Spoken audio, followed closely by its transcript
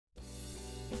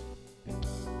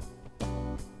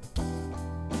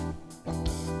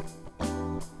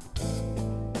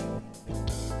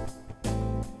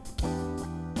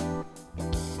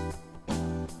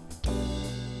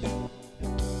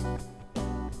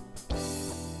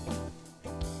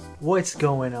What's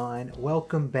going on?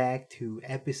 Welcome back to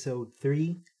episode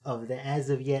 3 of the As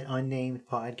of Yet Unnamed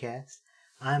podcast.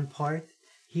 I'm Parth.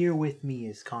 Here with me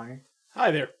is Connor.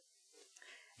 Hi there.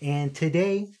 And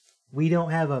today, we don't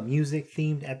have a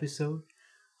music-themed episode.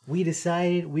 We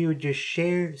decided we would just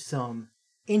share some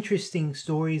interesting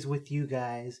stories with you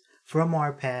guys from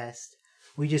our past.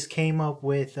 We just came up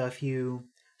with a few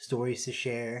stories to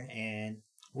share, and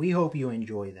we hope you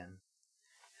enjoy them.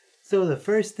 So the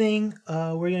first thing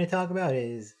we're going to talk about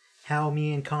is how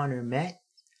me and Connor met.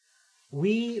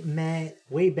 We met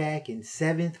way back in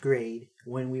 7th grade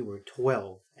when we were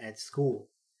 12 at school.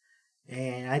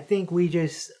 And I think we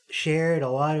just shared a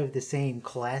lot of the same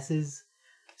classes.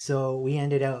 So we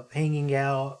ended up hanging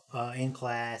out in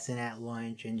class and at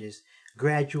lunch and just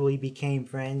gradually became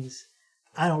friends.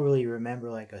 I don't really remember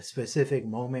like a specific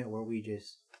moment where we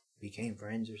just became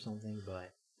friends or something,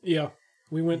 but... Yeah,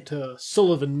 we went to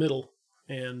Sullivan Middle,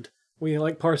 and we,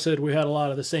 like Parr said, we had a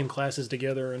lot of the same classes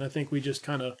together, and I think we just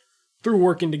kind of through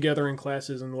working together in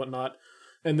classes and whatnot.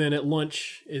 And then at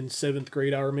lunch in 7th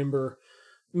grade, I remember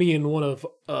me and one of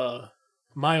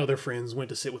my other friends went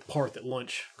to sit with Parth at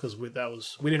lunch, because we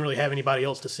didn't really have anybody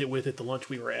else to sit with at the lunch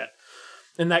we were at.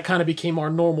 And that kind of became our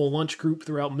normal lunch group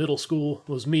throughout middle school.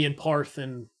 It was me and Parth,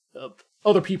 and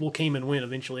other people came and went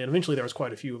eventually. And eventually there was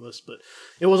quite a few of us, but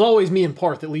it was always me and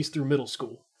Parth, at least through middle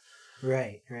school.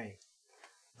 Right.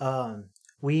 I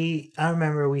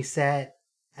remember we sat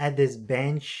at this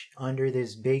bench under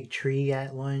this big tree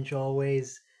at lunch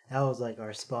always. That was like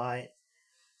our spot.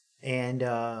 And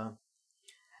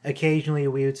occasionally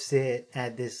we would sit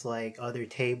at this like other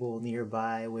table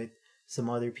nearby with some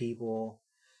other people.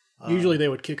 Usually they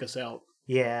would kick us out.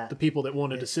 Yeah. The people that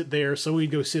wanted to sit there, so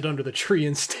we'd go sit under the tree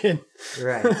instead.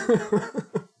 Right.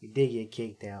 We did get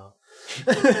kicked out.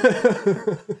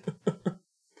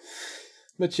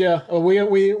 But yeah,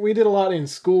 we did a lot in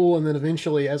school, and then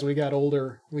eventually, as we got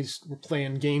older, we were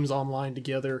playing games online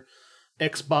together,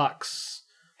 Xbox,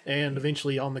 and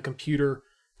eventually on the computer,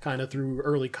 kind of through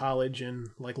early college and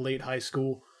like late high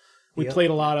school. We played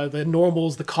a lot of the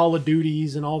normals, the Call of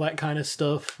Duties, and all that kind of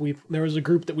stuff. There was a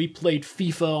group that we played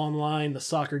FIFA online, the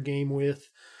soccer game with,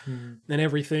 and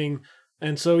everything.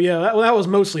 And so, yeah, that was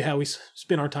mostly how we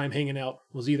spent our time hanging out,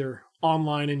 was either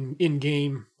online and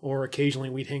in-game, or occasionally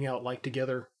we'd hang out like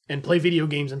together and play video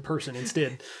games in person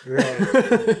instead. Right.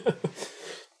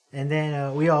 And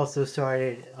then we also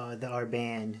started our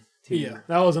band, too. Yeah,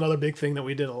 that was another big thing that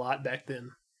we did a lot back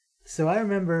then. So I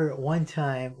remember one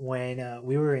time when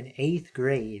we were in 8th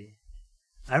grade,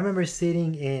 I remember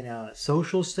sitting in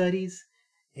social studies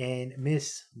in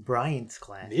Miss Bryant's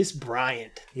class. Miss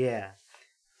Bryant. Yeah.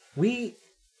 We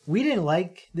didn't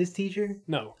like this teacher.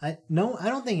 No. I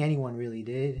don't think anyone really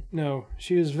did. No,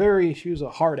 she was a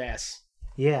hard ass.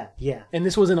 Yeah. And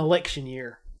this was an election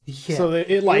year. Yeah. So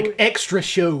it extra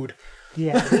showed.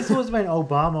 Yeah, this was when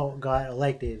Obama got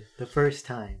elected the first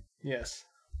time. Yes.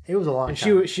 It was a long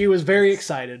time. And she was very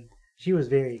excited. She was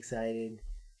very excited.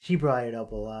 She brought it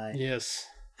up a lot. Yes.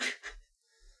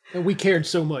 And we cared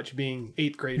so much being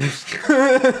 8th graders.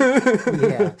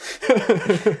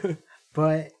 Yeah.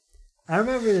 But I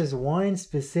remember this one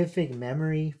specific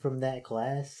memory from that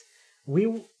class.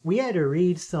 We had to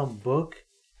read some book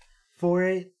for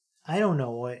it. I don't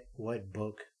know what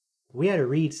book. We had to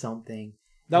read something.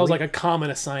 That was like a common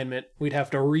assignment. We'd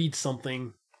have to read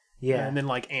something. Yeah. And then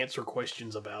like answer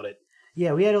questions about it.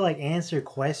 Yeah, we had to like answer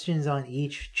questions on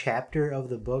each chapter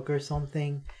of the book or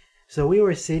something. So we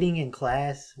were sitting in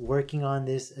class working on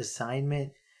this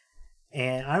assignment.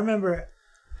 And I remember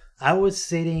I was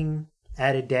sitting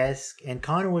at a desk and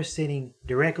Connor was sitting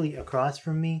directly across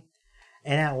from me.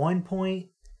 And at one point,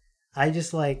 I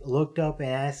just like looked up and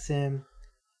asked him,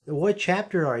 "What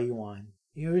chapter are you on?"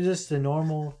 It was just a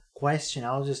normal question.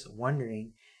 I was just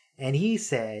wondering. And he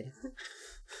said,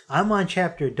 "I'm on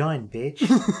chapter done, bitch."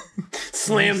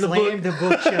 Slammed the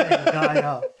book shut and got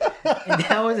up. And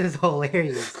that was just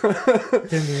hilarious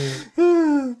to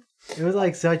me. It was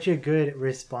like such a good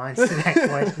response to that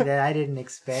question that I didn't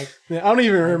expect. Yeah, I don't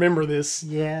even remember this.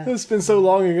 Yeah. It's been so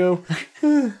long ago.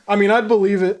 I mean, I'd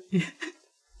believe it.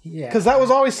 Yeah. Because that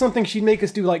was always something she'd make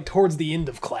us do like towards the end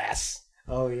of class.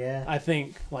 Oh, yeah? I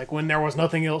think. Like when there was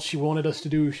nothing else she wanted us to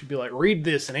do, she'd be like, read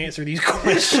this and answer these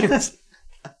questions.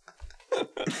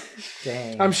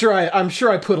 Dang. I'm sure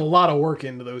I put a lot of work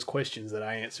into those questions that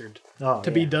I answered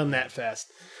to be done that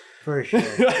fast. For sure.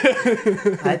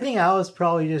 I think I was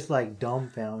probably just like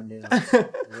dumbfounded. Like,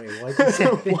 wait, what did you say?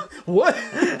 What?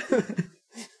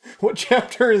 What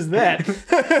chapter is that?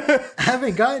 I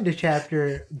haven't gotten to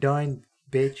chapter done,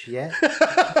 bitch, yet.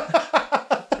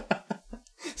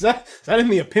 that in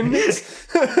the appendix?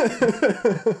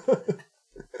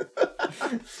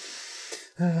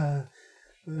 Oh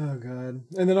God!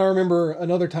 And then I remember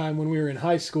another time when we were in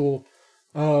high school.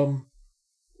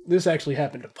 This actually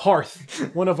happened to Parth,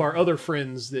 one of our other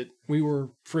friends that we were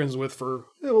friends with for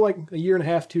like a year and a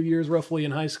half, 2 years roughly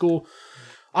in high school.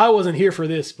 I wasn't here for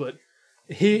this, but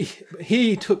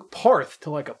he took Parth to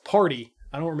like a party.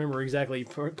 I don't remember exactly.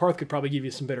 Parth could probably give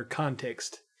you some better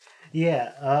context.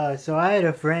 Yeah. So I had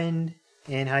a friend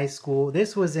in high school.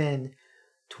 This was in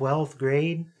 12th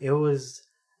grade. It was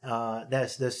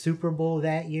that's the Super Bowl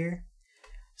that year.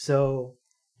 So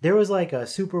there was like a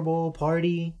Super Bowl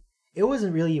party. It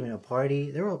wasn't really even a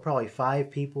party. There were probably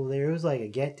 5 people there. It was like a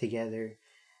get together.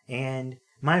 And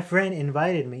my friend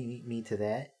invited me to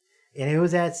that. And it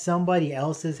was at somebody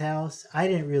else's house. I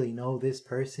didn't really know this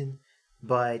person,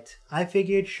 but I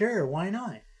figured, sure, why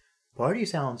not? Party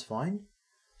sounds fun.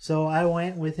 So I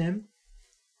went with him.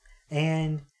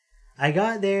 And I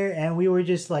got there and we were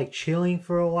just like chilling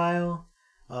for a while.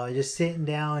 Just sitting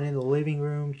down in the living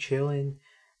room, chilling.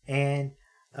 And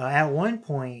at one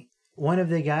point, one of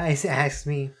the guys asked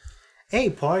me, "Hey,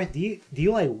 Parth, do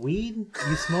you like weed?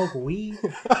 You smoke weed?"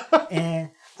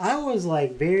 And I was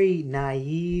like very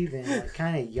naive and like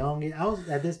kind of young.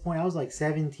 At this point I was like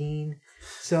 17,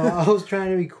 so I was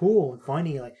trying to be cool and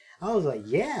funny. Like I was like,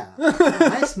 "Yeah,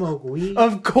 I smoke weed."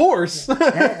 Of course,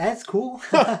 that's cool.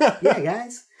 Yeah,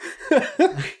 guys.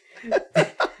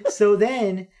 So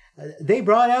then they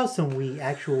brought out some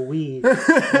actual weed. Like,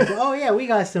 "Oh yeah, we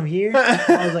got some here."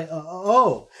 I was like,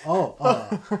 "Oh,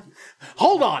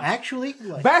 hold on, actually,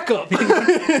 like, back up."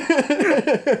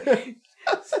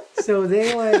 So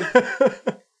they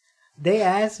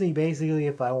asked me basically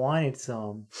if I wanted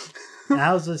some, and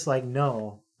I was just like,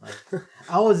 no. Like,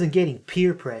 I wasn't getting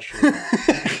peer pressure.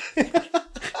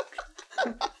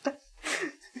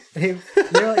 They're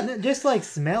like, "No, just like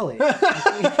smell it."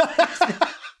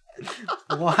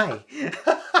 Why?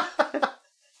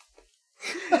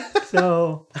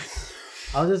 So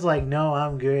I was just like, no,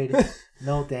 I'm good.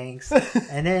 No thanks.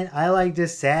 And then I like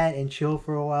just sat and chilled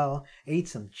for a while, ate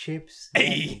some chips.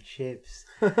 And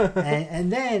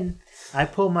then I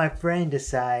pulled my friend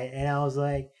aside and I was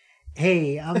like,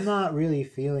 "Hey, I'm not really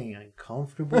feeling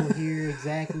uncomfortable here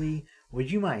exactly. Would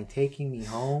you mind taking me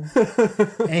home?"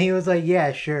 And he was like,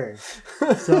 "Yeah, sure."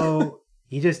 So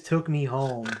he just took me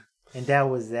home. And that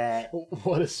was that.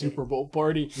 What a Super Bowl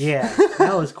party. Yeah,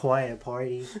 that was quite a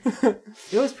party.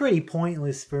 It was pretty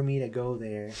pointless for me to go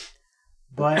there.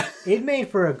 But it made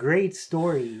for a great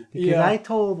story. Because I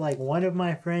told like one of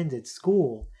my friends at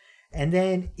school. And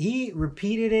then he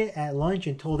repeated it at lunch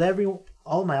and told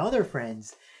all my other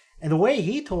friends. And the way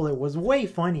he told it was way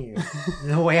funnier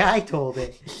than the way I told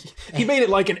it. He made it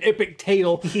like an epic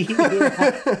tale.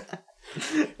 Yeah.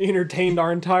 He entertained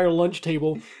our entire lunch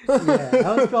table. Yeah,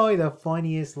 that was probably the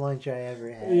funniest lunch I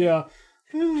ever had. Yeah.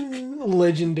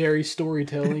 Legendary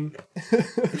storytelling.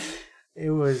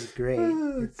 It was great.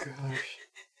 Oh, gosh.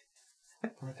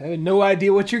 I had no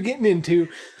idea what you're getting into.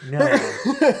 No.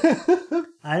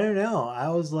 I don't know. I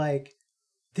was like,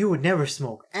 they would never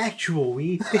smoke actual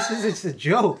weed. This is just a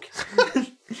joke.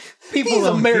 These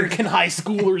American high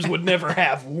schoolers would never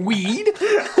have weed.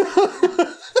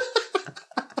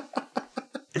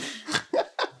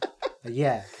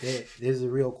 Yeah, this is a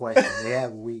real question. They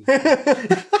have weed.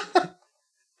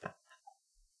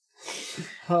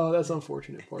 Oh, that's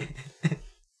unfortunate part.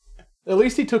 At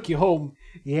least he took you home.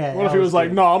 Yeah. What if he was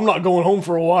like, "No, I'm not going home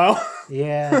for a while"?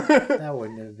 Yeah, that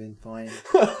wouldn't have been fun.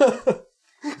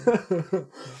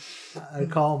 I'd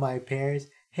call my parents.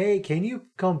 "Hey, can you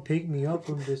come pick me up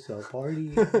from this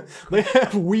party?" They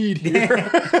have weed here.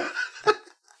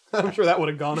 I'm sure that would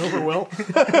have gone over well.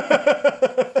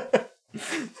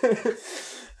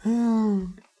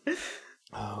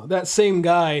 Oh, that same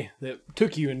guy that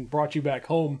took you and brought you back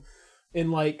home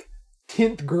in like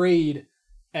 10th grade,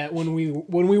 when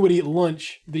we would eat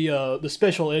lunch, the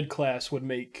special ed class would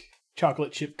make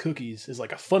chocolate chip cookies as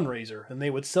like a fundraiser, and they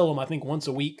would sell them I think once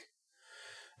a week,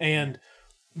 and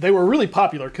they were really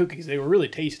popular cookies. They were really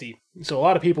tasty, so a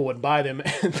lot of people would buy them.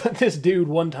 But this dude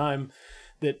one time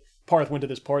that Parth went to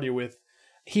this party with,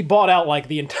 he bought out like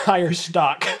the entire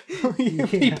stock.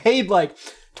 He paid like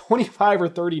 $25 or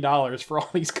 $30 for all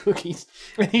these cookies,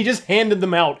 and he just handed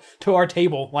them out to our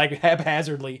table like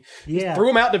haphazardly. Yeah, threw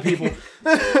them out to people.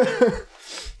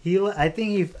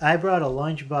 I brought a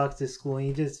lunchbox to school, and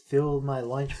he just filled my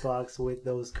lunchbox with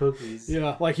those cookies.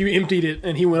 Yeah, like you emptied it,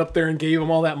 and he went up there and gave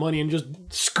him all that money and just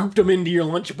scooped them into your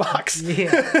lunchbox.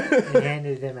 Yeah, and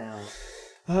handed them out.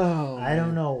 Oh, I don't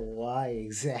man. know why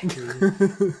exactly.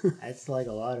 That's like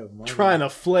a lot of money. Trying to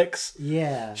flex,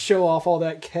 Yeah, show off all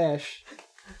that cash.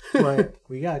 but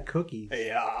we got cookies.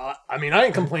 Yeah, I mean, I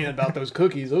ain't complaining about those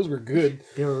cookies. Those were good.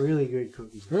 They were really good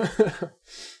cookies.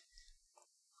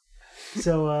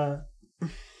 So,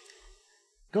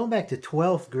 going back to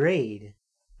 12th grade,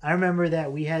 I remember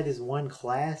that we had this one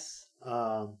class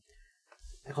called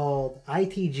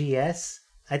ITGS.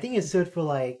 I think it stood for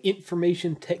like...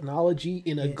 Information technology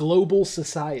in a global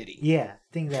society. Yeah,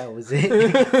 I think that was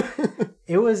it.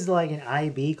 It was like an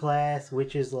IB class,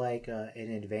 which is like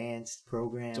an advanced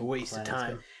program. It's a waste of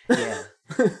time. Yeah.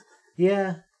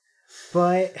 Yeah.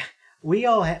 But we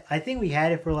all I think we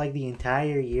had it for like the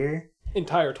entire year.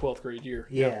 Entire 12th grade year.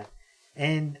 Yeah.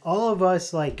 And all of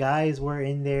us, like, guys were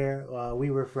in there.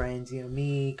 We were friends. You know,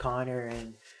 me, Connor,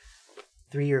 and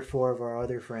 3 or 4 of our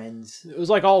other friends. It was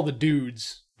like all the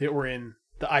dudes that were in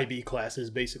the IB classes,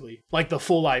 basically. Like the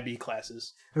full IB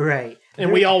classes. Right.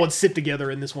 And we all would sit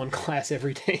together in this one class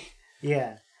every day.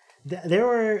 Yeah. There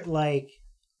were, like,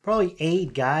 probably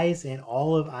 8 guys in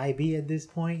all of IB at this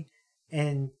point.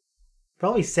 And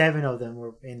probably 7 of them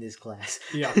were in this class.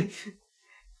 Yeah.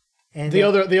 And the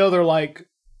other like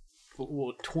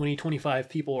 20, 25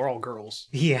 people are all girls.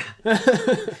 Yeah.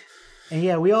 And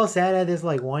yeah, we all sat at this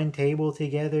like one table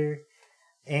together,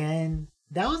 and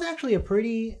that was actually a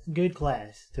pretty good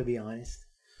class, to be honest.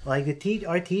 Like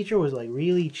our teacher was like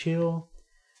really chill.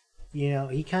 You know,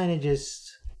 he kind of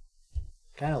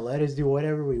let us do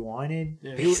whatever we wanted.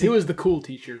 Yeah, he was the cool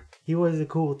teacher. He was a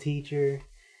cool teacher.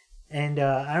 And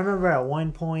I remember at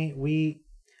one point we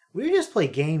would just play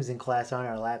games in class on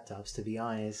our laptops, to be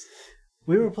honest.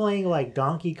 We were playing like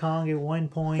Donkey Kong at one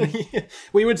point.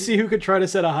 We would see who could try to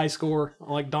set a high score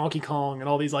on like Donkey Kong and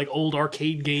all these like old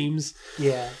arcade games.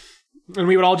 Yeah. And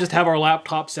we would all just have our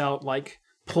laptops out like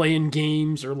playing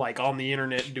games or like on the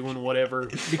internet doing whatever.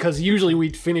 Because usually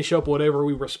we'd finish up whatever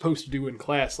we were supposed to do in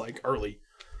class like early.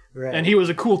 Right. And he was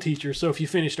a cool teacher, so if you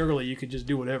finished early you could just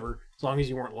do whatever as long as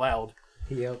you weren't loud.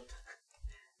 Yep.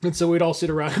 And so we'd all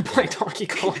sit around and play Donkey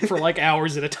Kong for like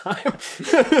hours at a time.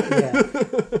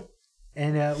 Yeah.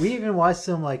 And we even watched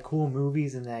some like cool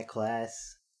movies in that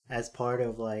class as part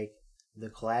of like the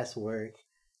class work.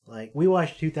 Like we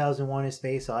watched 2001: A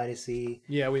Space Odyssey.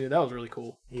 Yeah, we did. That was really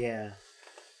cool. Yeah.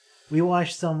 We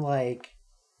watched some like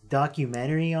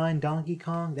documentary on Donkey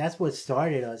Kong. That's what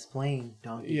started us playing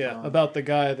Donkey Kong. Yeah, about the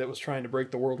guy that was trying to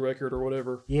break the world record or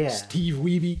whatever. Yeah. Steve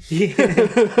Weeby.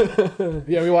 Yeah.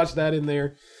 Yeah, we watched that in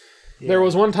there. Yeah. There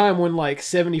was one time when like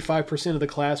 75% of the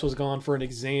class was gone for an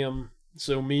exam.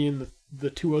 So me and the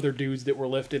 2 other dudes that were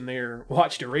left in there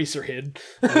watched Eraserhead.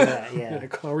 Yeah.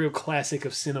 A real classic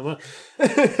of cinema.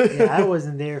 Yeah, I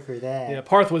wasn't there for that. Yeah,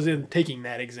 Parth was in taking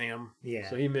that exam. Yeah.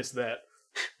 So he missed that.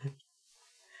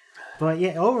 But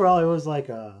yeah, overall it was like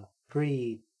a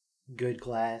pretty good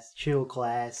class, chill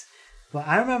class. But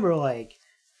I remember like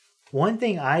one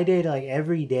thing I did like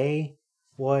every day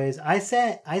was I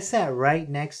sat right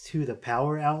next to the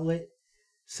power outlet.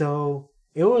 So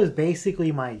it was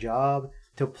basically my job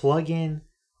to plug in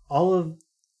all of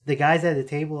the guys at the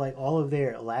table, like all of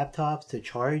their laptops to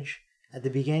charge at the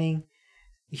beginning.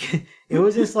 It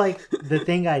was just like the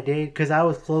thing I did because I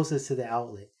was closest to the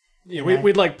outlet. Yeah,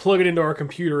 we'd like plug it into our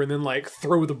computer and then like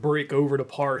throw the brick over to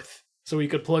Parth so he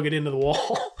could plug it into the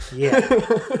wall. Yeah.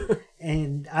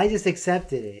 And I just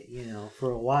accepted it, you know,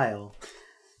 for a while.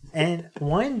 And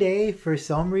one day, for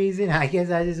some reason, I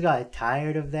guess I just got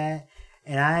tired of that.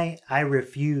 And I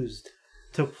refused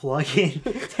to plug in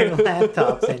their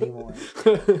laptops anymore.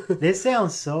 This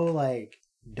sounds so like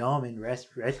dumb in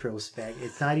retrospect.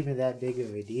 It's not even that big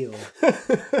of a deal.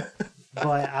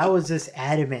 But I was just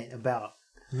adamant about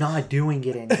not doing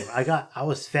it anymore. I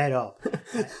was fed up.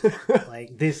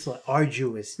 Like this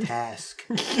arduous task.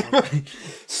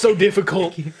 So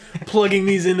difficult plugging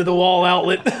these into the wall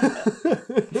outlet.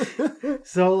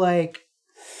 So like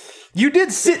you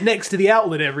did sit next to the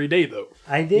outlet every day though.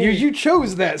 I did. You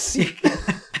chose that seat.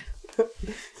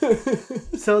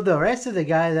 So the rest of the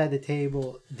guys at the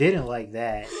table didn't like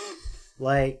that.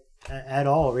 Like at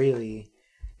all really.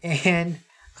 And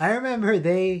I remember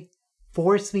they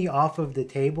forced me off of the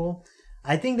table.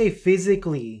 I think they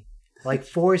physically like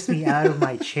forced me out of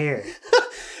my chair.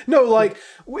 No, like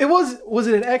it was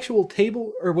it an actual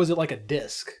table or was it like a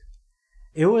desk?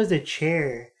 It was a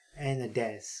chair and a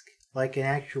desk, like an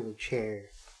actual chair.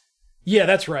 Yeah,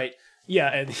 that's right.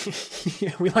 Yeah, and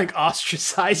yeah, we like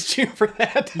ostracized you for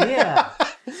that. Yeah.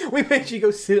 We made you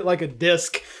go sit at like a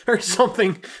desk or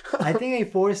something. I think they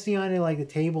forced me onto like the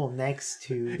table next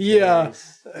to Yeah,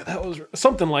 theirs. that was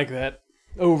something like that.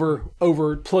 Over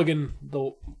plugging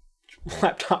the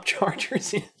laptop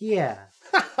chargers in. Yeah.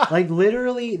 Like,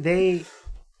 literally, they,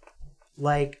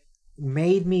 like,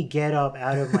 made me get up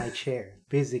out of my chair,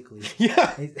 physically.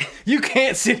 Yeah. You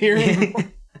can't sit here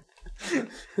anymore.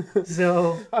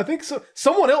 So... I think so.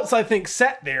 Someone else, I think,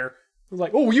 sat there. Was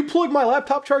like, oh, you plug my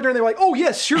laptop charger? And they're like, oh,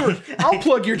 yes, sure. I'll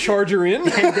plug your charger in.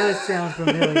 It does sound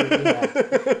familiar,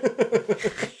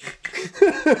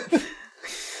 yeah.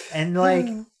 And, like,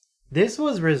 this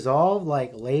was resolved,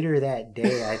 like, later that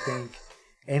day, I think.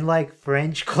 In, like,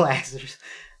 French classes.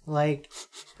 Like,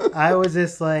 I was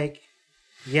just like,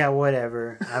 yeah,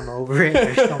 whatever. I'm over it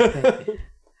or something.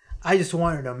 I just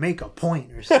wanted to make a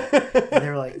point or something. And they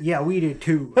were like, yeah, we did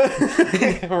too.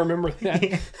 I remember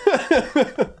that.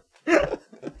 Yeah.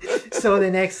 So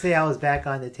the next day I was back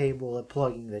on the table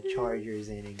plugging the chargers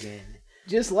in again.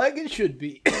 Just like it should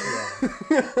be.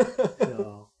 Yeah.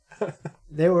 So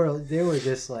they were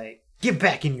just like, get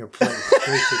back in your place,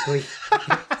 basically.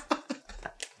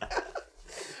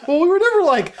 Well, we were never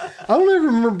like, I don't ever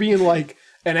remember being like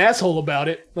an asshole about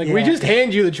it. Like, we just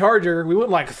hand you the charger. We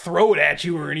wouldn't like throw it at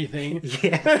you or anything.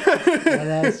 Yeah,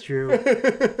 that's true.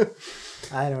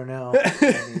 I don't know.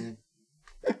 I mean,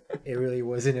 it really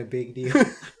wasn't a big deal.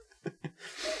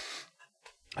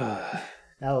 That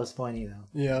was funny, though.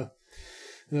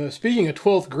 Yeah. Speaking of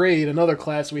 12th grade, another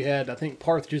class we had, I think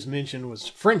Parth just mentioned, was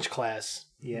French class.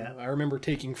 Yeah. I remember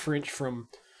taking French from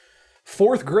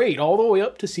 4th grade all the way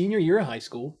up to senior year of high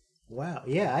school. Wow.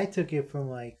 Yeah, I took it from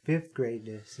like 5th grade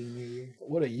to senior year.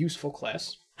 What a useful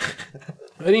class.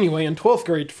 But anyway, in 12th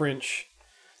grade French,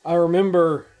 I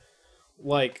remember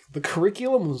like the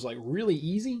curriculum was like really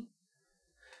easy.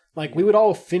 Like, we would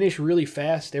all finish really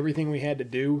fast everything we had to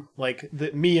do. Like,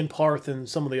 me and Parth and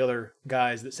some of the other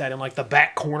guys that sat in, like, the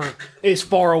back corner as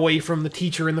far away from the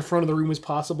teacher in the front of the room as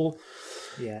possible.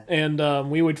 Yeah.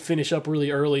 And we would finish up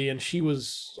really early, and she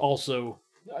was also...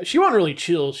 She wasn't really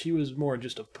chill. She was more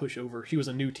just a pushover. She was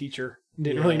a new teacher.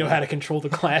 Didn't really know how to control the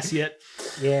class yet.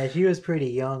 Yeah, she was pretty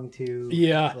young, too.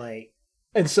 Yeah. Like...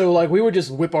 And so, like, we would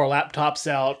just whip our laptops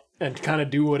out and kind of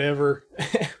do whatever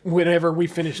whenever we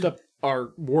finished up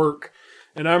our work.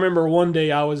 And I remember one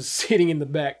day I was sitting in the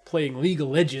back playing League of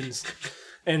Legends,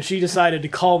 and she decided to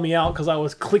call me out because I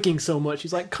was clicking so much.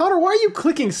 She's like, Connor, why are you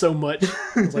clicking so much?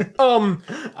 I was like,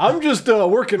 I'm just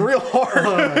working real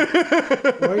hard.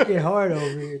 Working hard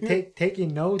over here.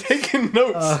 Taking notes. Taking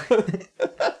notes.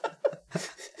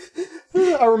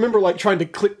 I remember like trying to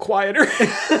click quieter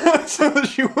so that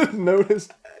she wouldn't notice,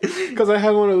 because I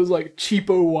had one of those like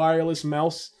cheapo wireless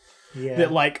mouse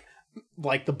that like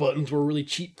the buttons were really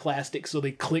cheap plastic, so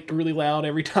they clicked really loud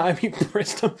every time you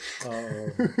pressed them. Oh.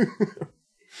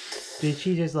 Did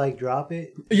she just like drop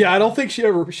it? Yeah, I don't think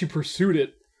she pursued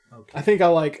it. Okay. I think I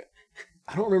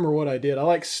don't remember what I did. I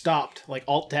like stopped, like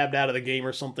alt-tabbed out of the game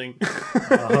or something.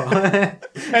 Oh.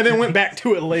 And then went back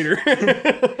to it later.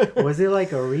 Was it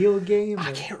like a real game?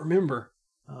 I can't remember.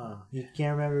 You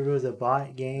can't remember if it was a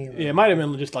bot game? Yeah, it might have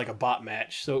been just like a bot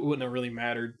match, so it wouldn't have really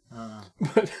mattered.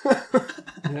 But,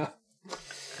 yeah.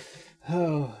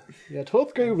 Oh, yeah,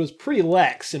 12th grade was pretty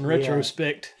lax in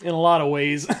retrospect in a lot of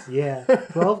ways. Yeah,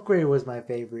 12th grade was my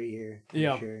favorite year.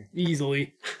 Yeah, sure.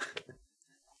 Easily.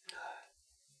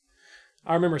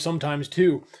 I remember sometimes,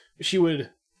 too, she would,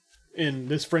 in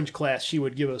this French class, she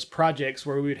would give us projects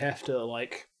where we would have to,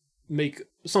 like, make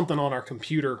something on our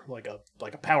computer, like a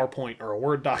PowerPoint or a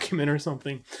Word document or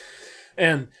something.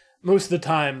 And most of the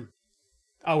time,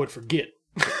 I would forget.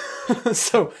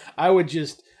 So I would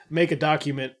just make a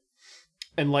document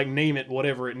and like name it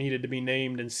whatever it needed to be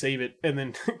named and save it and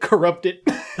then corrupt it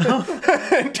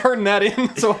and turn that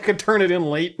in so I could turn it in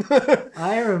late.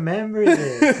 I remember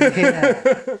this.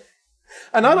 Yeah.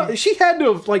 And she had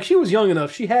to have, like, she was young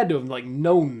enough, she had to have like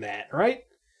known that, right?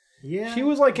 Yeah. She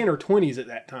was like in her 20s at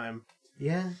that time.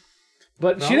 Yeah.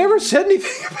 But she never said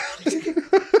anything about it.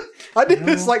 I did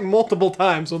this like multiple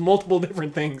times with multiple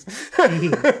different things.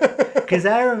 Because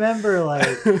I remember,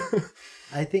 like,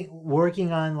 I think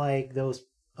working on like those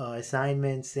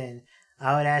assignments, and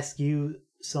I would ask you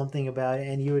something about it,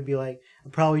 and you would be like,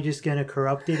 "I'm probably just gonna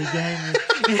corrupt it again."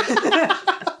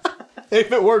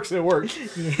 If it works, it works.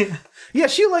 Yeah. Yeah,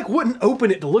 she like wouldn't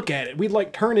open it to look at it. We'd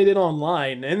like turn it in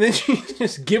online, and then she'd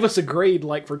just give us a grade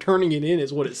like for turning it in,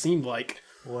 is what it seemed like.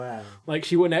 Wow. Like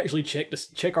she wouldn't actually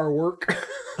check our work.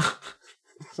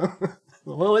 So,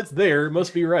 well, it's there. It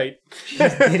must be right. She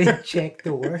just didn't check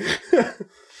the work.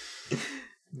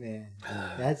 Man,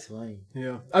 that's funny.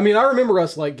 Yeah. I mean, I remember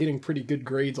us like getting pretty good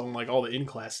grades on like all the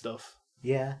in-class stuff.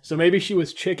 Yeah. So maybe she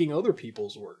was checking other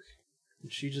people's work.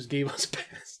 And she just gave us a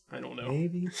pass. I don't know.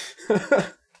 Maybe.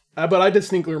 But I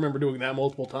distinctly remember doing that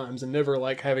multiple times and never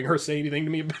like having her say anything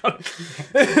to me about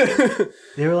it.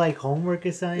 They were like homework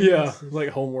assignments? Yeah, like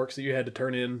homeworks that you had to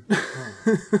turn in.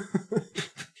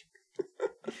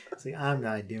 It's like, I'm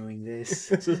not doing this.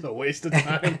 This is a waste of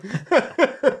time.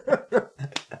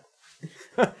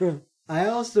 I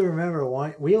also remember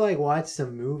we like watched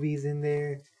some movies in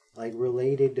there, like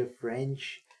related to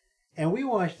French. And we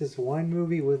watched this one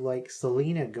movie with like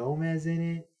Selena Gomez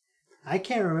in it. I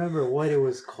can't remember what it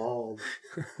was called,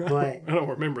 but I don't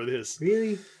remember this.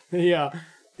 really, Yeah.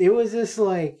 it was just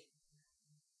like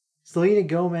Selena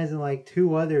Gomez and like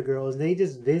two other girls. They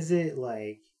just visit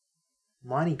like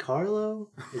Monte Carlo.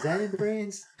 Is that in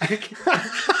France?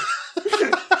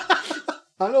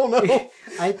 I don't know.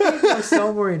 I think it was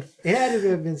somewhere in. It had to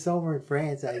have been somewhere in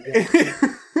France. I guess.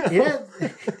 Yeah.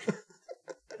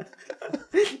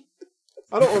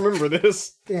 I don't remember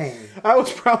this. Dang. I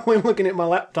was probably looking at my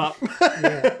laptop.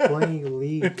 Yeah, playing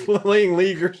League. Playing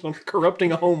League or something,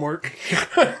 corrupting a homework.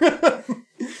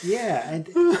 Yeah, and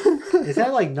it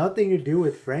had like nothing to do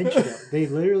with French though. They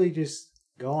literally just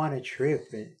go on a trip,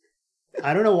 and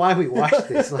I don't know why we watched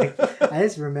this. Like, I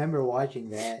just remember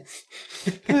watching that.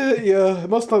 Yeah, it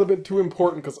must not have been too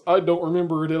important because I don't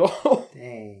remember it at all.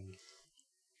 Dang.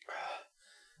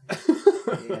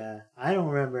 Yeah, I don't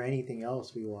remember anything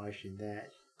else we watched in that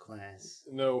class.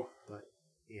 No. But,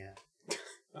 yeah.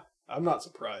 I'm not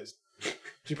surprised.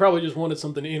 She probably just wanted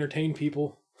something to entertain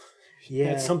people. She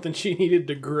Yeah. had something she needed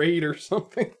to grade or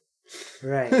something.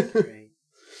 Right, right.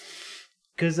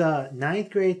 Because 9th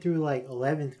grade through like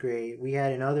 11th grade, we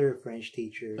had another French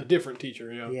teacher. A different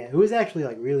teacher, yeah. Yeah, who was actually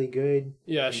like really good.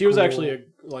 Yeah, she was cool. actually,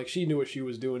 she knew what she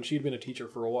was doing. She'd been a teacher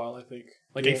for a while, I think.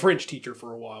 Like Yeah. a French teacher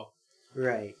for a while.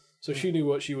 Right. So she knew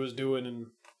what she was doing,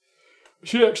 and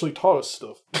she actually taught us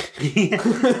stuff. Yeah.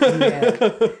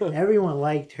 Everyone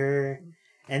liked her.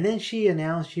 And then she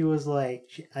announced she was like,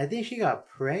 I think she got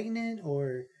pregnant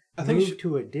or moved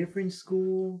to a different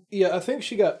school. Yeah, I think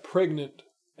she got pregnant,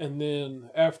 and then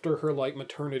after her like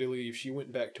maternity leave, she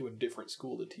went back to a different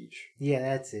school to teach. Yeah,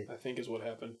 that's it. I think is what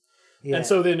happened. Yeah. And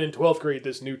so then in 12th grade,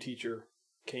 this new teacher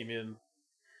came in.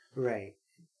 Right.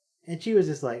 And she was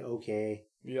just like, okay.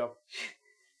 Yeah.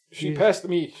 She passed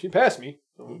me.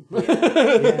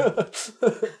 Yeah.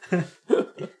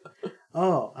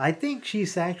 Oh, I think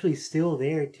she's actually still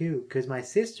there too, because my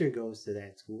sister goes to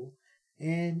that school,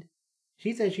 and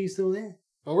she said she's still there.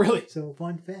 Oh, really? So,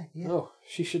 fun fact, yeah. Oh,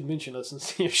 she should mention us and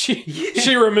see if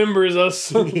she remembers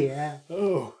us. Yeah.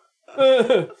 Oh.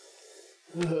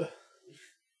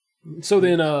 So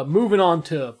then, moving on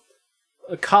to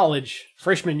college,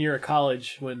 freshman year of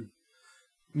college, when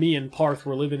me and Parth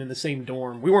were living in the same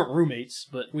dorm. We weren't roommates,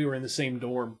 but we were in the same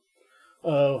dorm.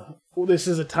 This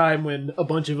is a time when a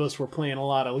bunch of us were playing a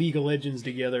lot of League of Legends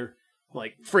together,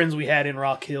 like friends we had in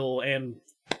Rock Hill and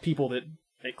people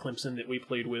at Clemson that we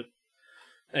played with.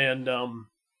 And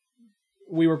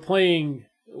we were playing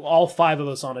all 5 of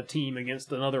us on a team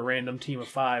against another random team of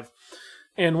 5.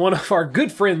 And one of our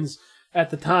good friends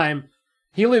at the time,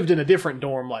 he lived in a different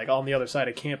dorm, like on the other side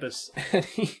of campus, and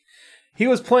he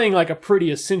was playing like a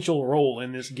pretty essential role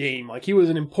in this game. Like he was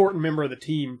an important member of the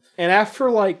team. And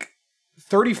after like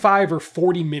 35 or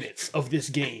 40 minutes of this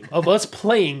game, of us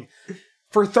playing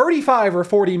for 35 or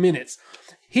 40 minutes,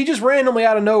 he just randomly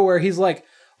out of nowhere, he's like,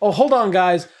 oh, hold on,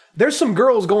 guys. There's some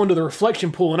girls going to the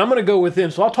reflection pool, and I'm going to go with them,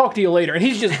 so I'll talk to you later. And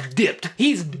he's just dipped.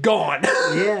 He's gone.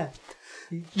 Yeah.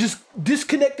 Just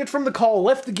disconnected from the call,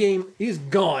 left the game. He's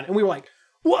gone. And we were like,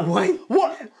 What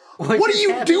are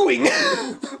you doing?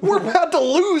 We're about to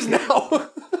lose now.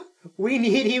 We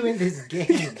need you in this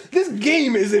game. This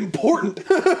game is important.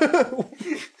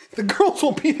 The girls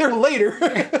will be there later.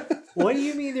 What do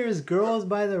you mean there's girls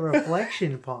by the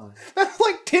reflection pond? That's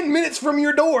like 10 minutes from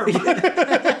your dorm.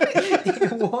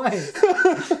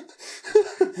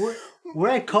 What? We're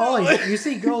at college. You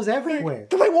see girls everywhere.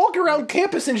 They walk around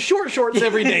campus in short shorts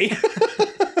every day.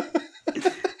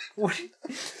 What?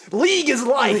 League is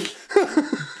life.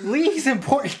 League's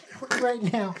important right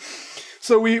now.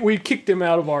 So we kicked him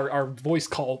out of our voice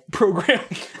call program.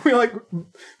 We like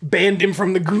banned him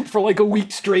from the group for like a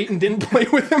week straight and didn't play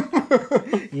with him.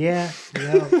 Yeah.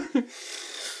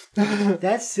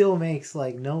 That still makes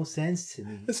like no sense to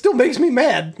me. It still makes me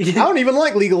mad. I don't even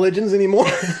like League of Legends anymore.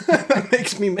 That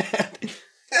makes me mad.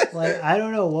 Like, I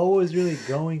don't know what was really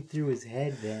going through his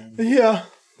head then. Yeah.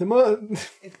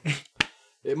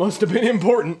 It must have been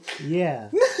important. Yeah.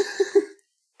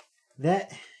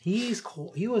 He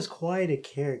was quite a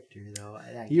character though.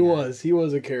 He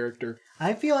was a character.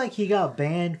 I feel like he got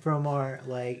banned from our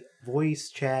like voice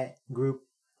chat group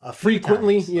a few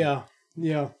Frequently, times,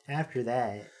 yeah. After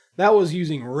that. That was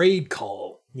using raid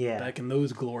call. Yeah. Back in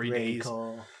those glory Ray days.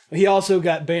 Cole. He also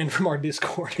got banned from our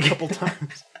Discord a couple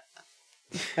times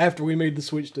after we made the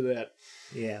switch to that.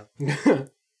 Yeah.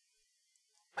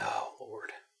 Oh,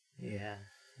 Lord. Yeah.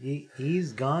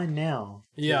 He's gone now.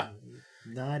 Yeah.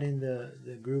 Not in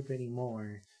the group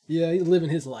anymore. Yeah, he's living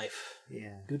his life.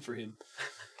 Yeah. Good for him.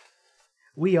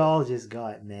 We all just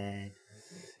got mad.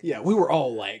 Yeah, we were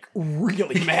all, like,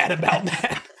 really mad about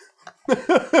that.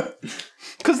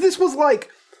 Because this was, like...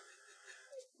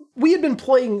 We had been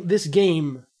playing this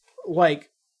game, like...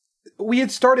 We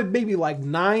had started maybe, like,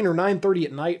 9 or 9:30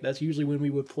 at night. That's usually when we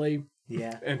would play.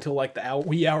 Yeah. Until, like, the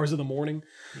wee hours of the morning.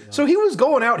 Yeah. So he was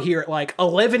going out here at, like,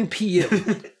 11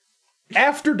 p.m.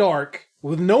 after dark,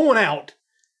 with no one out,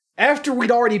 after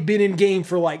we'd already been in game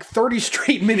for, like, 30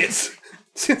 straight minutes.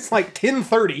 Since, like,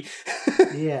 10:30.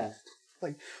 Yeah.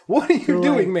 Like, what are you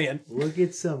doing, man? Look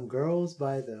at some girls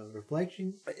by the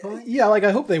reflection point? Yeah, like,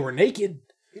 I hope they were naked.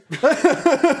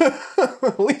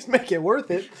 At least make it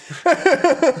worth it.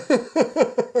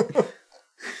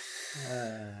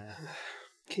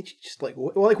 Can't you just, like,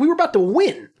 we were about to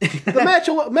win. The match,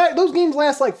 those games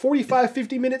last, like, 45,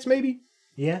 50 minutes, maybe?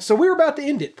 Yeah. So we were about to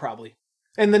end it, probably.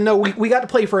 And then, no, we got to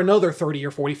play for another 30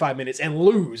 or 45 minutes and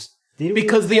lose.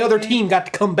 Because the other team got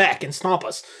to come back and stomp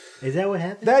us. Is that what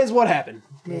happened? That is what happened.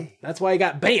 Dang. That's why he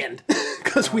got banned.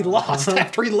 Because we lost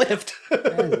after he left.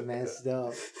 That's messed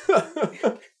up.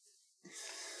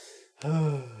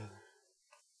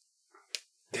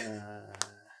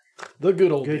 The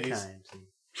good old Good days.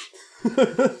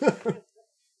 times.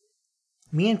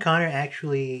 Me and Connor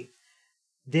actually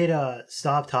did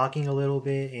stop talking a little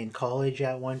bit in college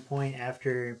at one point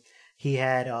after he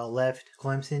had left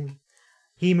Clemson.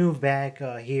 He moved back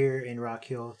here in Rock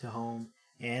Hill to home,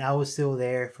 and I was still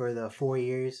there for the 4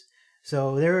 years.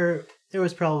 So there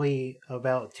was probably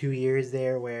about 2 years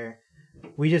there where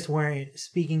we just weren't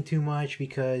speaking too much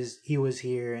because he was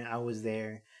here and I was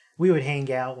there. We would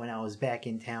hang out when I was back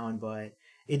in town, but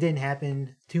it didn't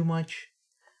happen too much.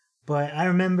 But I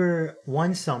remember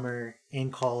one summer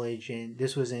in college, and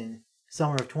this was in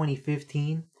summer of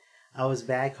 2015. I was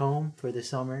back home for the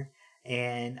summer,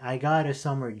 and I got a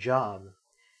summer job.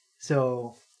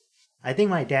 So I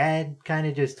think my dad kind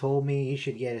of just told me he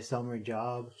should get a summer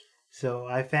job. So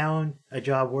I found a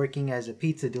job working as a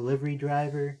pizza delivery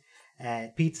driver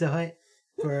at Pizza Hut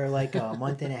for like a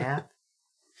month and a half.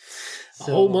 A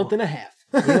whole month and a half.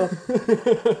 Yep.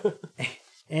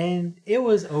 And it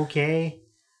was okay.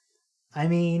 I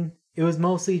mean, it was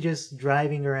mostly just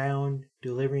driving around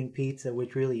delivering pizza,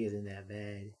 which really isn't that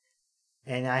bad.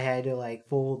 And I had to like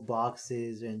fold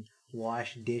boxes and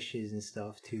wash dishes and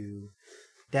stuff too.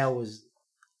 That was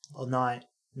not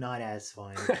as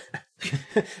fun.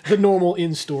 The normal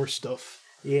in-store stuff.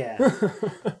 Yeah.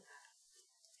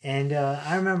 And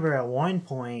I remember at one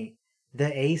point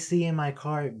the AC in my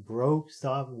car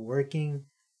stopped working,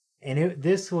 and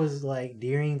this was like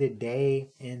during the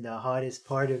day in the hottest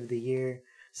part of the year,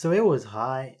 so it was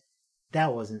hot.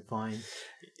 That wasn't fun.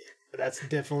 That's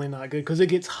definitely not good because it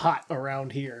gets hot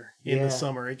around here in the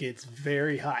summer. It gets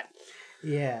very hot.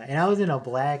 Yeah, and I was in a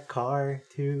black car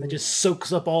too. It just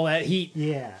soaks up all that heat.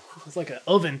 Yeah, it's like an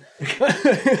oven.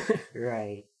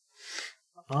 Right.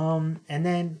 And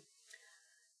then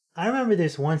I remember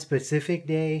this one specific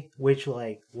day, which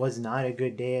like was not a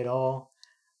good day at all.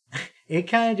 It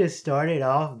kind of just started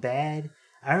off bad.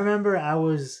 I remember I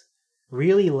was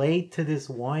really late to this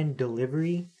one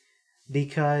delivery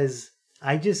because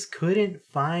I just couldn't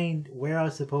find where I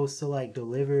was supposed to like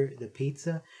deliver the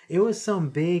pizza. It was some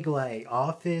big like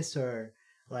office or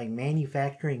like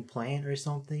manufacturing plant or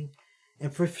something.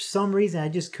 And for some reason I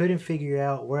just couldn't figure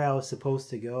out where I was supposed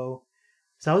to go.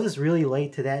 So I was just really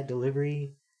late to that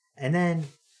delivery. And then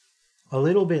a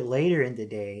little bit later in the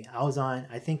day, I was on,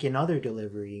 I think, another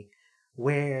delivery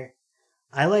where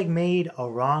I like made a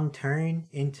wrong turn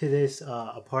into this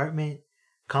apartment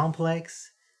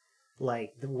complex,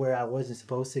 like where I wasn't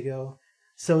supposed to go.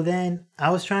 So then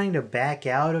I was trying to back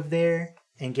out of there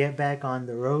and get back on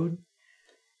the road.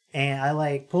 And I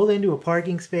like pulled into a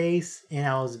parking space and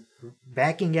I was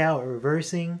backing out,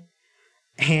 reversing.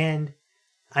 And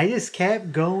I just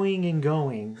kept going and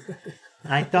going.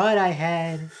 I thought I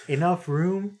had enough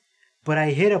room, but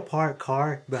I hit a parked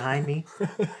car behind me.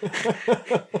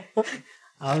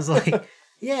 I was like,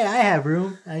 yeah, I have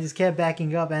room. I just kept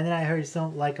backing up, and then I heard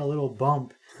a little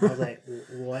bump. I was like,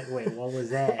 what? Wait, what was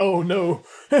that? Oh, no.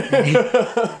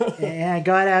 And I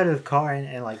got out of the car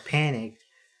and like panicked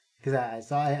because I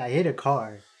saw I hit a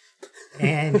car.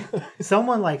 And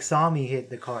someone like saw me hit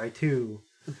the car too.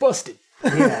 Busted.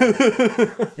 Yeah.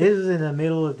 This was in the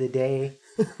middle of the day.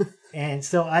 And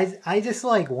so I just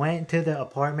like went to the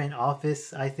apartment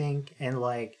office, I think, and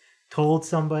like told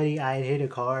somebody I had hit a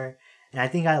car. And I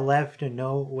think I left a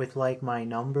note with like my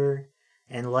number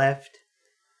and left.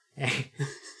 And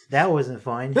that wasn't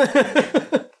fun.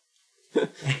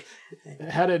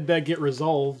 How did that get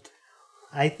resolved?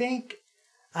 I think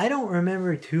I don't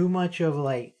remember too much of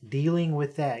like dealing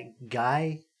with that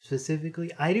guy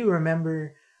specifically. I do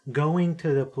remember going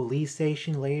to the police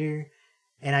station later,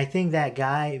 and I think that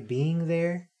guy being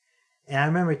there, and I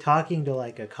remember talking to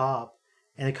like a cop,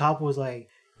 and the cop was like,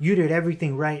 "You did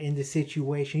everything right in this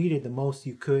situation. You did the most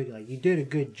you could. Like you did a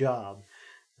good job."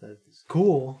 So it's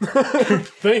cool.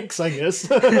 Thanks, I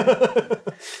guess.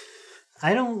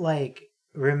 I don't like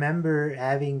remember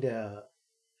having to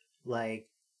like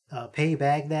pay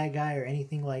back that guy or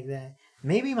anything like that.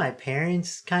 Maybe my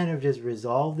parents kind of just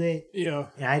resolved it, Yeah.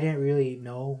 and I didn't really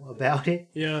know about it.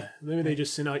 Yeah. Maybe they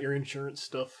just sent out your insurance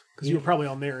stuff. Because you were probably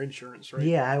on their insurance, right?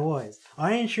 Yeah, I was.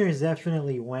 Our insurance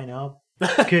definitely went up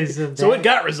because of that. So it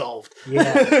got resolved.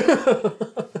 Yeah.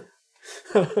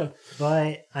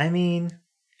 But, I mean,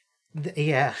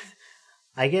 yeah.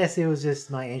 I guess it was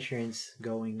just my insurance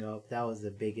going up. That was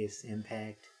the biggest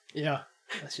impact. Yeah.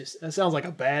 That sounds like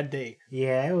a bad day.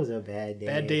 Yeah, it was a bad day.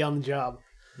 Bad day on the job.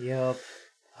 Yep.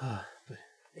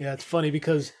 Yeah, it's funny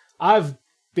because I've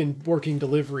been working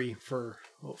delivery for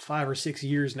 5 or 6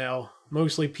 years now.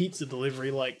 Mostly pizza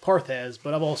delivery like Parth has,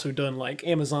 but I've also done like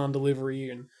Amazon delivery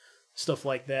and stuff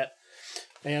like that.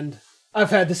 And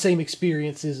I've had the same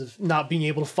experiences of not being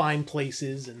able to find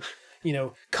places and, you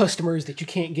know, customers that you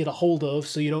can't get a hold of,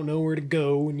 so you don't know where to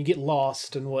go and you get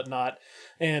lost and whatnot.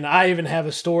 And I even have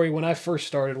a story when I first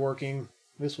started working.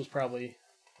 This was probably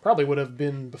would have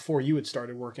been before you had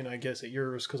started working, I guess, at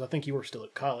yours, because I think you were still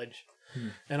at college.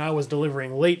 And I was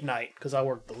delivering late night because I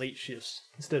worked the late shifts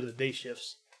instead of the day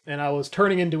shifts. And I was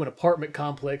turning into an apartment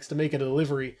complex to make a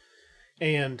delivery,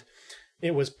 and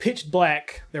it was pitch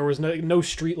black. There was no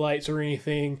street lights or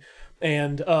anything,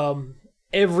 and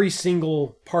every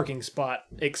single parking spot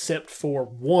except for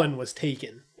one was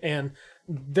taken. And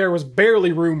there was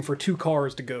barely room for 2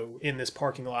 cars to go in this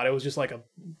parking lot. It was just like a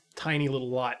tiny little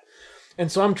lot. And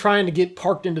so I'm trying to get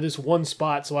parked into this one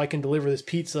spot so I can deliver this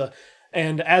pizza.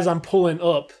 And as I'm pulling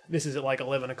up, this is at like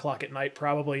 11 o'clock at night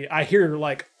probably, I hear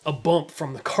like a bump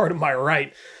from the car to my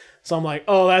right. So I'm like,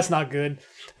 oh, that's not good.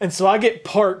 And so I get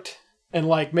parked and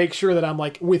like make sure that I'm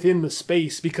like within the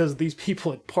space because these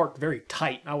people had parked very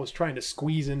tight. I was trying to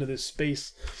squeeze into this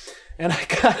space. And I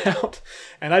got out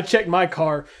and I checked my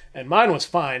car and mine was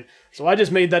fine. So I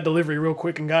just made that delivery real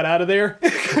quick and got out of there.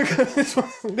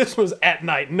 This was at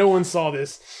night. No one saw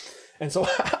this. And so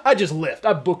I just left.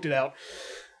 I booked it out.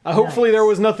 Hopefully there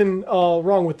was nothing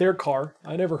wrong with their car.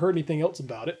 I never heard anything else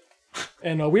about it.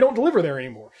 And we don't deliver there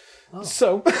anymore. Oh.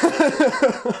 So,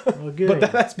 well, good.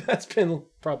 But that's been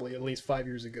probably at least 5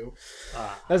 years ago.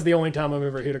 That's the only time I've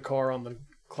ever hit a car on the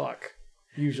clock.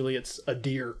 Usually it's a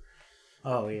deer.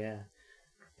 Oh, yeah.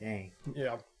 Dang.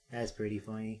 Yeah. That's pretty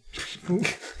funny.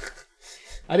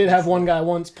 I did have one guy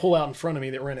once pull out in front of me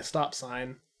that ran a stop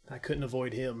sign. I couldn't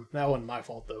avoid him. That wasn't my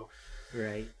fault, though.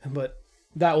 Right. But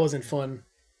that wasn't fun.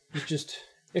 It's just,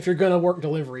 if you're going to work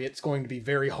delivery, it's going to be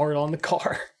very hard on the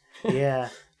car. Yeah.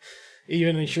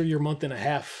 Even sure your month and a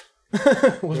half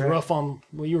was rough on,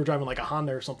 well, you were driving like a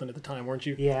Honda or something at the time, weren't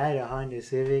you? Yeah, I had a Honda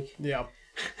Civic. Yeah.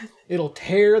 It'll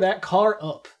tear that car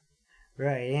up.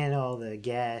 Right, and all the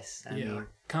gas. I mean,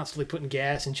 constantly putting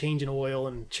gas and changing oil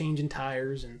and changing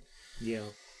tires and. Yeah.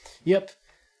 Yep.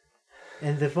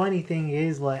 And the funny thing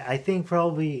is, like, I think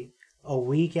probably a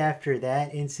week after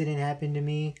that incident happened to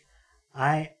me,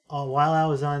 while I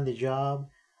was on the job,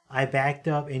 I backed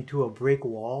up into a brick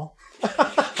wall.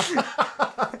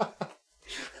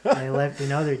 I left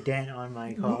another dent on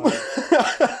my car.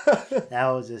 That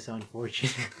was just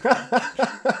unfortunate.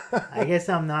 I guess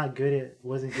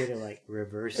wasn't good at like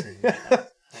reversing.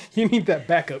 You need that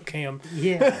backup cam.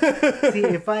 Yeah. See,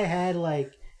 if I had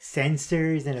like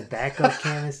sensors and a backup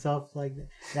cam and stuff like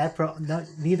that,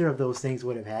 neither of those things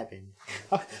would have happened.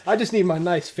 I just need my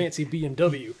nice fancy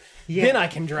BMW. Yeah. Then I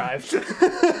can drive.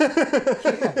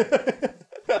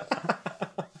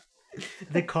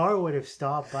 The car would have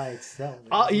stopped by itself.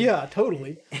 Yeah,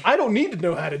 totally. I don't need to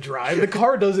know how to drive. The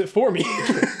car does it for me.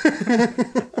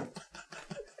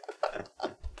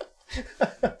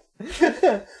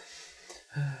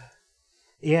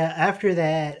 Yeah, after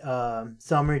that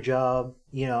summer job,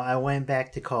 I went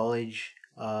back to college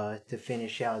to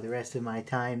finish out the rest of my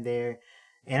time there.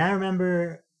 And I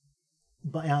remember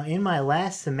in my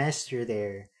last semester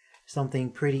there,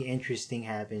 something pretty interesting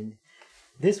happened.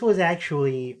 This was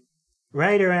actually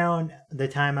right around the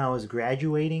time I was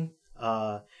graduating.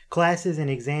 classes and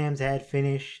exams had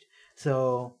finished.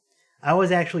 So I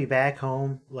was actually back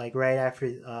home like right after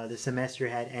the semester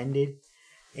had ended.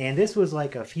 And this was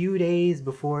like a few days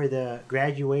before the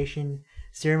graduation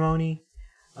ceremony.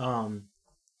 Um,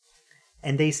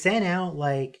 and they sent out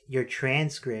like your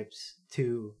transcripts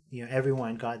to,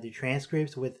 everyone got the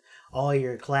transcripts with all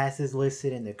your classes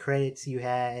listed and the credits you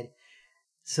had.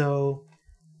 So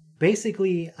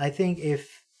basically, I think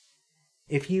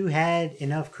if you had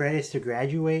enough credits to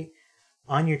graduate,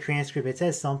 on your transcript it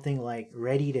says something like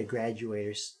ready to graduate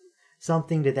or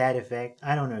something to that effect.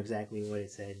 I don't know exactly what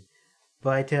it said.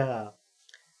 But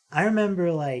I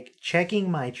remember like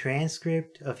checking my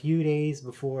transcript a few days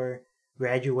before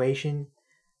graduation,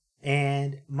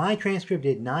 and my transcript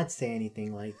did not say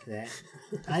anything like that.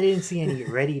 I didn't see any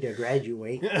ready to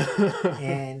graduate.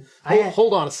 And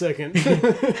hold on a second.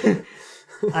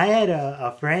 I had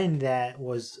a friend that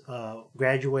was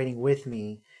graduating with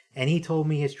me, and he told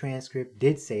me his transcript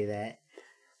did say that.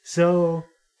 So,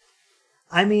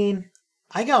 I mean,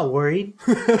 I got worried.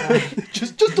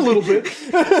 just a little bit.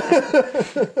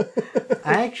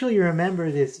 I actually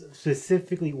remember this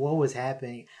specifically, what was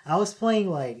happening. I was playing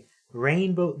like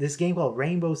this game called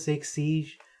Rainbow Six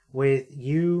Siege with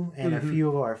you and a few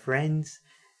of our friends.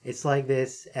 It's like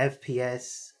this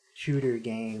FPS shooter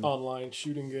game. Online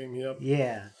shooting game, yep.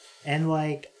 Yeah. And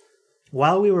like,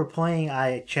 while we were playing,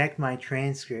 I checked my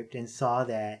transcript and saw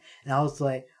that. And I was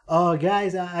like, oh,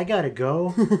 guys, I gotta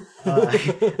go.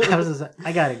 I was just like,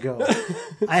 I gotta go.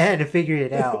 I had to figure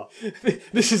it out.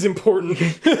 This is important.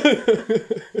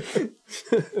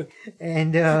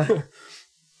 And,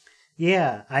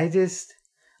 yeah,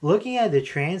 looking at the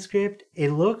transcript,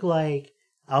 it looked like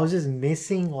I was just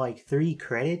missing like 3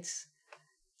 credits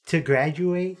to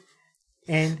graduate.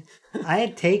 And I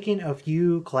had taken a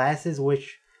few classes,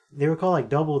 which they were called like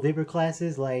double dipper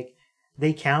classes. Like,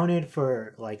 they counted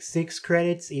for like 6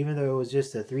 credits, even though it was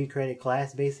just a 3-credit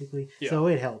class, basically. Yeah. So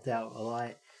it helped out a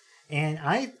lot. And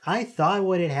I thought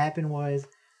what had happened was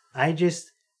I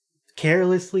just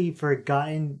carelessly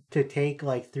forgotten to take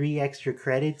like 3 extra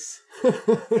credits.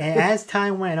 And as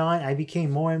time went on, I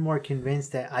became more and more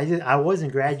convinced that I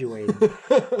wasn't graduating.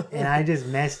 And I just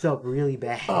messed up really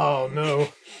bad. Oh, no.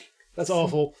 That's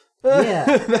awful. Yeah.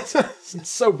 That's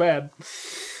so bad.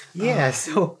 Yeah,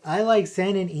 so I like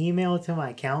sent an email to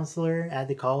my counselor at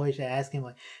the college to ask him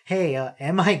like, hey,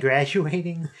 am I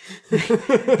graduating?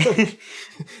 Hey,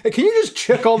 can you just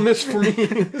check on this for me?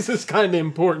 This is kind of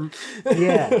important.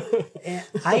 Yeah. And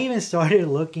I even started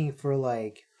looking for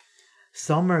like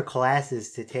summer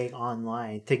classes to take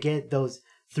online to get those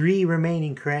 3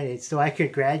 remaining credits so I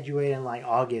could graduate in like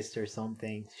August or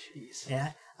something. Jeez.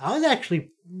 And I was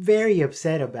actually very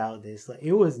upset about this. Like,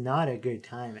 it was not a good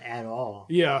time at all.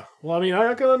 Yeah. Well, I mean,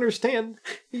 I can understand.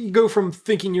 You go from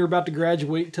thinking you're about to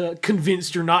graduate to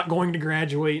convinced you're not going to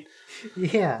graduate.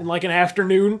 Yeah. In like an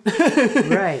afternoon.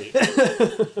 Right.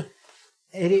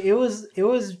 It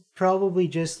was probably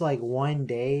just like one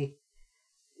day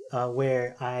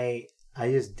where I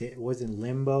just was in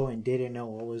limbo and didn't know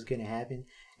what was going to happen.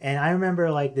 And I remember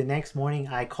like the next morning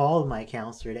I called my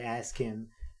counselor to ask him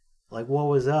like what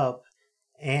was up,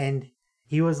 and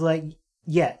he was like,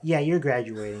 yeah, you're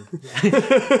graduating.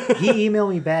 He emailed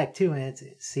me back too, and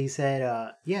he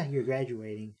said, yeah, you're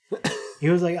graduating. He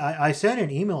was like, I sent an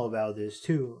email about this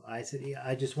too. I said, yeah,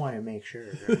 I just want to make sure.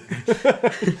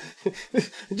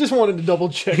 Just wanted to double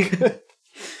check.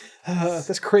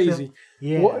 That's crazy. So,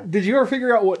 yeah. Did you ever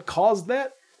figure out what caused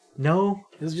that? No.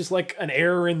 It was just like an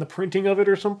error in the printing of it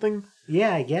or something?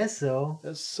 Yeah, I guess so.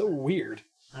 That's so weird.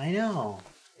 I know.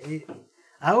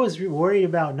 I was worried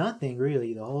about nothing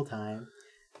really the whole time,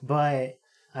 but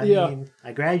I mean,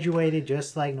 I graduated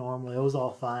just like normal. It was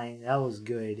all fine. That was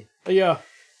good. Yeah,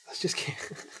 I just can't.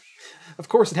 Of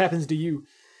course, it happens to you.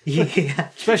 Yeah,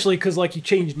 especially because like you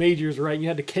changed majors, right? You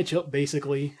had to catch up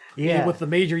basically. Yeah, with the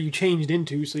major you changed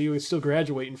into, so you would still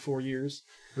graduate in 4 years.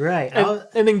 Right,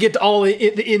 and then get to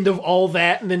the end of all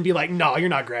that, and then be like, "No, you're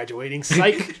not graduating,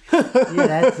 psych." Yeah,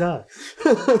 that sucks.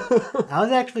 I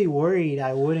was actually worried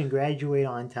I wouldn't graduate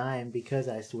on time because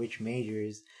I switched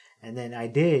majors, and then I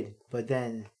did. But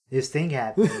then this thing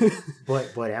happened.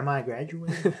 but am I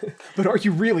graduating? But are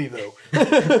you really though?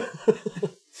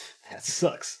 That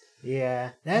sucks.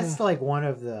 Yeah, that's like one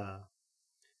of the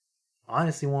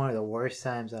worst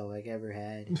times I've like ever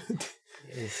had.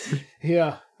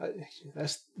 Yeah,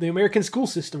 that's the American school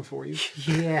system for you.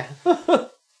 Yeah.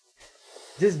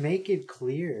 Just make it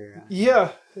clear.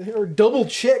 Yeah, or double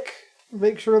check.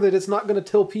 Make sure that it's not going to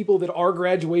tell people that are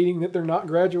graduating that they're not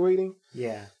graduating.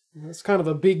 Yeah. That's kind of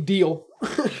a big deal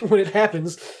when it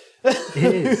happens.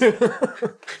 It is.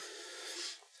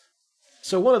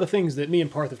 So one of the things that me and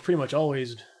Parth have pretty much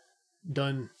always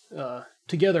done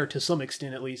together, to some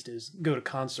extent at least, is go to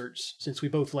concerts, since we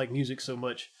both like music so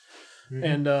much. Mm-hmm.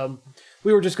 And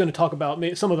we were just going to talk about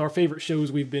some of our favorite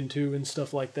shows we've been to and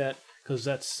stuff like that, because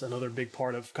that's another big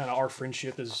part of kind of our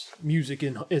friendship is music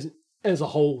as a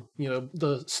whole. You know,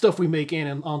 the stuff we make,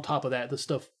 and on top of that, the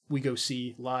stuff we go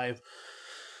see live.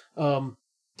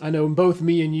 I know both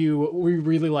me and you, we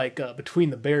really like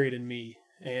Between the Buried and Me,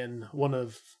 and one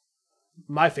of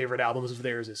my favorite albums of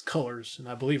theirs is Colors, and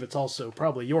I believe it's also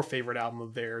probably your favorite album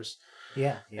of theirs.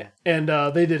 Yeah. And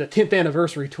they did a 10th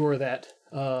anniversary tour of that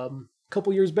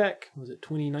couple years back. Was it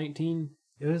 2019?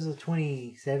 It was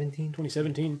 2017.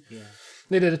 2017. Yeah.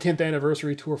 They did a 10th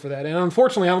anniversary tour for that, and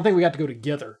unfortunately, I don't think we got to go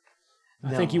together.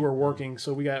 I think you were working,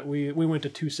 so we went to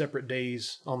 2 separate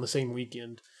days on the same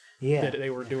weekend. Yeah. That they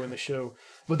were doing the show,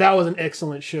 but that was an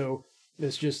excellent show.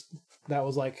 It's just that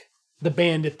was like the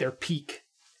band at their peak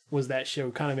was that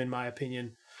show, kind of in my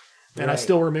opinion, and right. I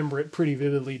still remember it pretty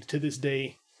vividly to this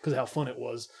day because of how fun it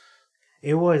was.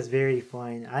 It was very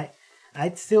fun.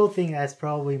 I still think that's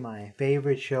probably my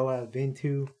favorite show I've been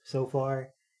to so far.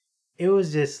 It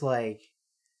was just like,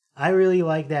 I really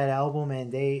like that album,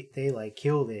 and they like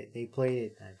killed it. They played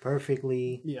it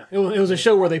perfectly. Yeah, it was a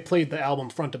show where they played the album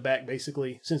front to back,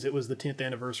 basically, since it was the 10th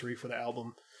anniversary for the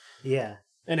album. Yeah.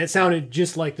 And it sounded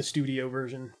just like the studio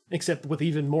version, except with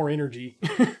even more energy.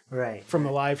 Right. From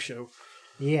the live show.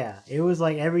 Yeah, it was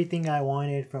like everything I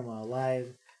wanted from a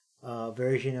live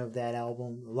version of that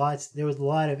album. There was a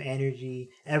lot of energy.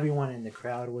 Everyone in the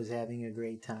crowd was having a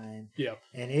great time. Yeah,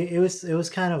 and it was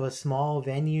kind of a small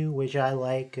venue, which I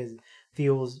like because it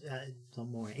feels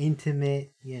more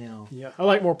intimate. You know. Yeah, I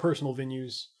like more personal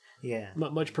venues. Yeah,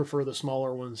 much prefer the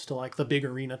smaller ones to like the big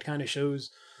arena kind of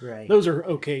shows. Right. Those are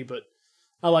okay, but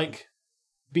I like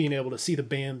being able to see the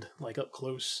band like up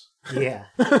close. Yeah.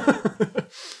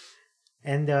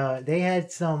 And they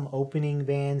had some opening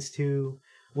bands too,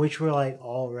 which were like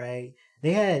all right.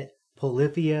 They had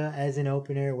Polyphia as an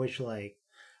opener, which like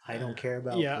I don't care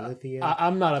about Polyphia.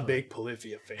 I'm not a big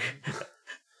Polyphia fan.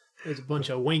 It's a bunch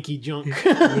of wanky junk,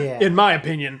 in my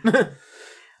opinion. But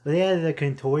they had the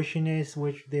Contortionists,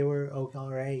 which they were all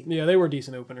right. Yeah, they were a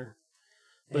decent opener.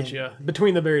 But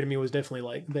Between the Buried and Me was definitely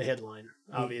like the headline.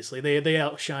 Obviously, they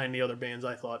outshined the other bands,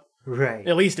 I thought. Right.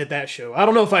 At least at that show. I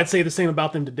don't know if I'd say the same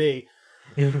about them today.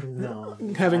 No.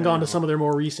 Having gone to some of their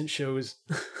more recent shows.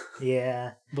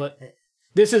 Yeah. But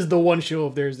this is the one show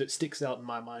of theirs that sticks out in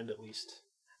my mind, at least.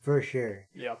 For sure.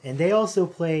 Yeah. And they also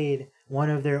played one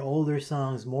of their older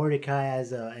songs, Mordecai,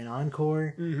 as an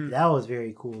encore. Mm-hmm. That was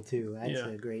very cool, too. That's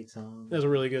a great song. That's a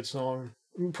really good song.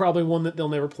 Probably one that they'll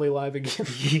never play live again.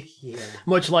 Yeah.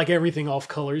 Much like everything off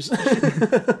Colors.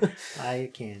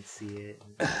 I can't see it.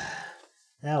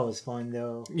 That was fun,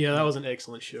 though. Yeah, that was an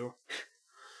excellent show.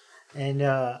 And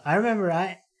I remember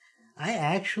I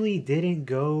actually didn't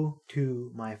go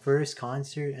to my first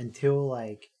concert until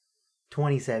like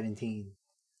 2017,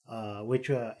 which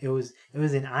it was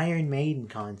an Iron Maiden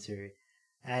concert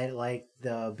at like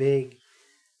the big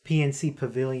PNC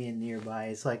Pavilion nearby.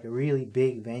 It's like a really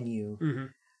big venue,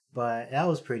 but that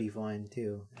was pretty fun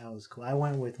too. That was cool. I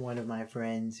went with one of my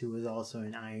friends who was also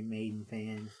an Iron Maiden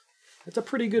fan. That's a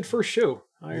pretty good first show,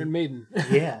 Iron Maiden.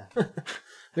 Yeah.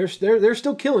 They're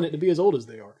still killing it to be as old as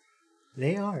they are.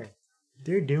 They are.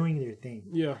 They're doing their thing.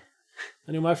 Yeah.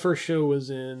 I know my first show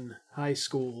was in high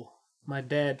school. My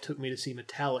dad took me to see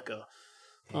Metallica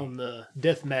on the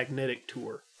Death Magnetic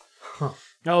tour. Huh.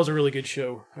 That was a really good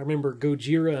show. I remember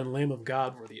Gojira and Lamb of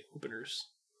God were the openers.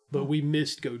 But we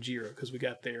missed Gojira because we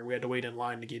got there. We had to wait in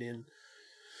line to get in.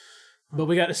 But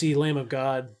we got to see Lamb of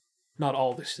God. Not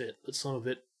all the set, but some of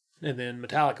it. And then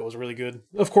Metallica was really good.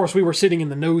 Of course, we were sitting in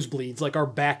the nosebleeds. Like, our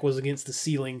back was against the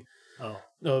ceiling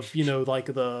of, like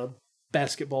the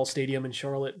basketball stadium in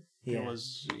Charlotte. Yeah.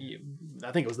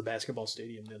 I think it was the basketball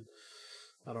stadium then.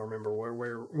 I don't remember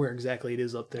where exactly it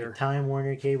is up there. Like Time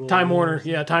Warner Cable. Time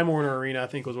Warner Arena, I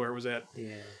think was where it was at.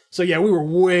 Yeah. So, yeah, we were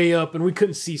way up and we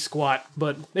couldn't see squat,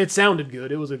 but it sounded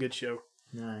good. It was a good show.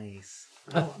 Nice.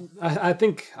 I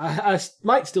think I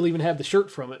might still even have the shirt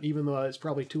from it, even though it's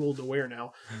probably too old to wear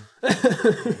now.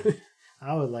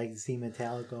 I would like to see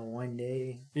Metallica one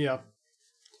day. Yeah.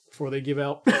 Before they give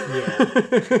out.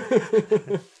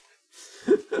 Yeah.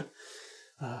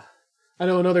 I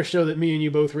know another show that me and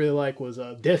you both really like was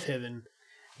Death Heaven.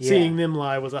 Yeah. Seeing them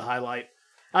live was a highlight.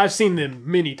 I've seen them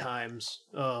many times.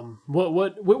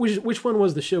 Which one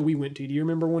was the show we went to? Do you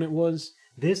remember when it was?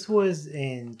 This was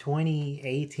in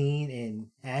 2018 in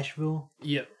Asheville.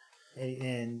 Yep.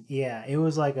 And yeah, it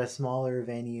was like a smaller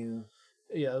venue.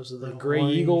 Yeah, it was the The Gray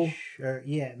orange, Eagle. Or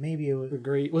yeah, maybe it was. The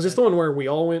Gray was this the one where we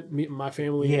all went? Me, my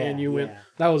family, Yeah, and you went. yeah.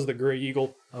 That was the Gray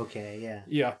Eagle. Okay, yeah,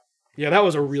 Yeah, yeah, that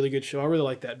was a really good show. I really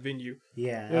liked that venue.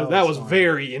 yeah. Yeah, that was fun.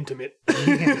 very intimate.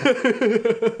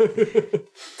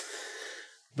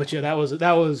 But yeah,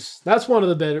 that's one of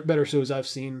the better shows I've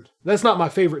seen. That's not my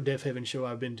favorite Deaf Heaven show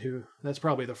I've been to. That's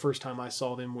probably the first time I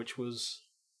saw them, which was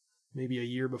maybe a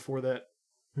year before that.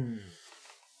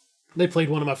 They played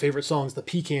one of my favorite songs, "The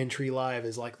Pecan Tree Live,"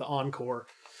 is like the encore,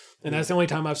 and that's the only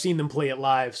time I've seen them play it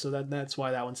live. So that's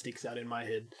why that one sticks out in my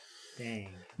head.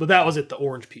 Dang. But that was at the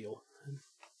Orange Peel,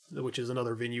 which is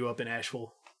another venue up in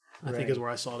Asheville. I think is where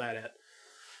I saw that at.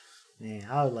 Man,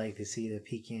 I would like to see the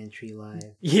Pecan Tree live.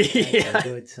 Yeah, That's a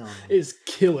good song. It's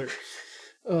killer.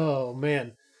 Oh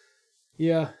man,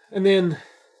 yeah. And then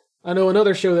I know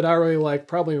another show that I really like,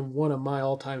 probably one of my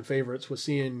all-time favorites, was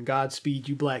seeing Godspeed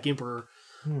You Black Emperor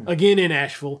again in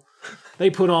Asheville.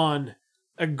 They put on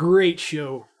a great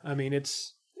show. I mean,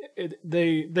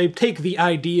 they take the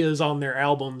ideas on their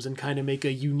albums and kind of make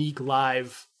a unique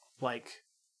live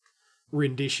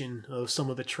rendition of some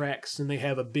of the tracks, and they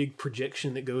have a big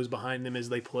projection that goes behind them as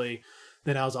they play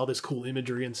that has all this cool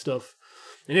imagery and stuff,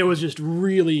 and it was just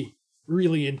really,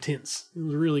 really intense. It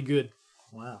was really good.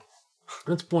 Wow,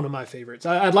 that's one of my favorites.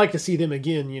 I'd like to see them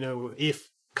again, if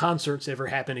concerts ever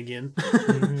happen again.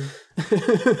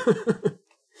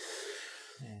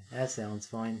 Man, that sounds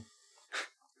fun.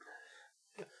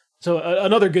 So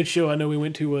another good show I know we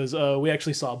went to was we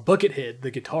actually saw Buckethead,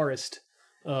 the guitarist,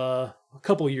 a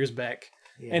couple years back,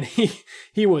 and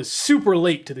he was super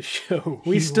late to the show.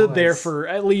 We stood there for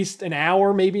at least an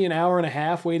hour, maybe an hour and a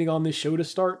half, waiting on this show to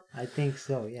start. I think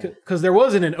so, yeah. Because there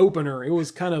wasn't an opener. It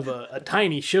was kind of a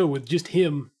tiny show with just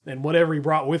him and whatever he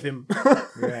brought with him.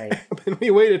 Right. And we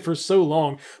waited for so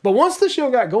long. But once the show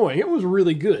got going, it was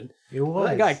really good. It was.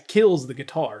 That guy kills the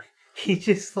guitar. He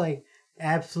just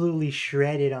absolutely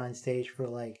shredded on stage for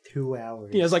 2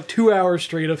 hours. Yeah, it's 2 hours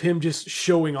straight of him just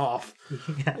showing off.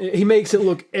 Yeah. He makes it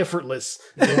look effortless.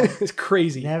 Yeah. It's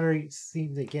crazy. Never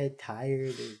seemed to get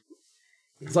tired.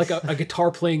 It's like a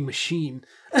guitar playing machine.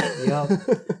 Yep.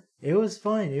 It was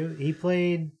fun. He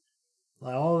played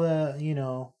all the,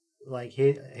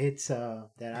 hits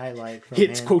that I like from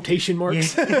hits him. Quotation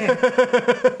marks.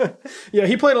 Yeah. Yeah,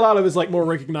 he played a lot of his more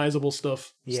recognizable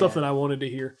stuff. Yeah. Stuff that I wanted to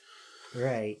hear.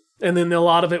 Right. And then a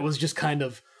lot of it was just kind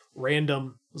of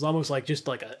random. It was almost just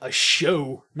a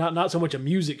show. Not so much a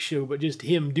music show, but just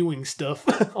him doing stuff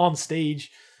on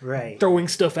stage. Right. Throwing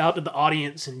stuff out to the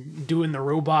audience and doing the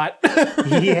robot.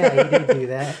 Yeah, he did do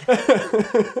that.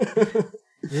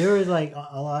 There was a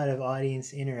lot of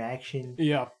audience interaction.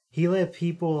 Yeah. He let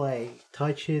people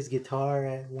touch his guitar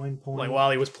at one point.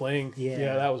 While he was playing. Yeah.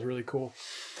 Yeah, that was really cool.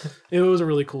 It was a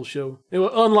really cool show. It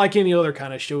was unlike any other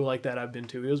kind of show like that I've been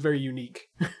to. It was very unique.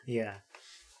 Yeah.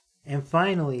 And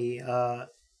finally,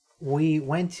 we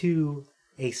went to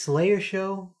a Slayer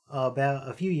show about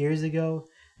a few years ago.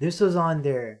 This was on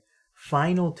their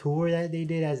final tour that they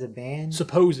did as a band.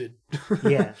 Supposed.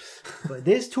 Yeah. But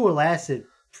this tour lasted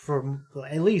for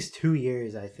at least 2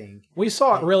 years, I think. We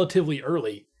saw it relatively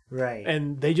early. Right.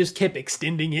 And they just kept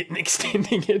extending it and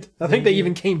extending it. I think they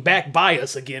even came back by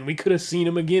us again. We could have seen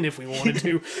them again if we wanted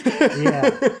to.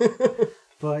 Yeah.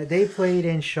 But they played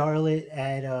in Charlotte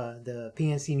at the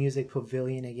PNC Music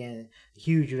Pavilion again.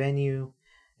 Huge venue.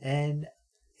 And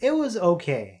it was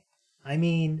okay. I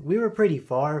mean, we were pretty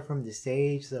far from the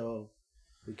stage, so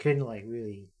we couldn't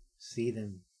really see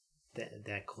them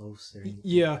that close or anything.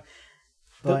 Yeah.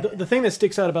 But the thing that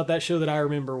sticks out about that show that I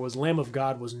remember was Lamb of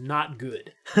God was not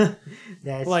good.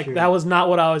 That's true. That was not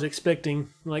what I was expecting.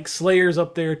 Slayer's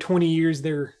up there, 20 years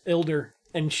their elder,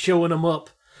 and showing them up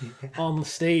on the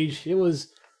stage. It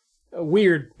was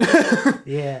weird.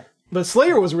 Yeah. But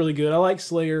Slayer was really good. I like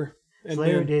Slayer. And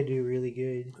Slayer did do really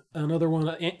good. Another one,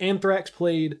 Anthrax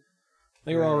played.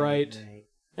 They were all right.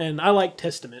 And I like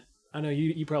Testament. I know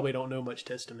you probably don't know much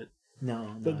Testament.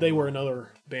 No. But they were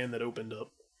another band that opened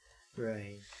up.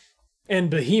 Right. And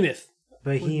Behemoth.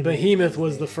 Behemoth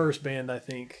was the first band, I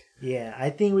think. Yeah, I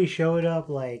think we showed up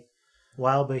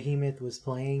while Behemoth was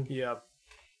playing. Yeah.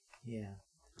 Yeah.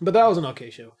 But that was an okay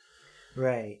show.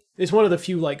 Right. It's one of the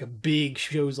few big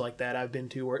shows like that I've been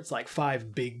to where it's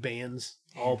 5 big bands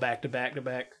all back to back to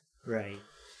back. Right.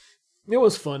 It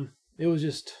was fun. It was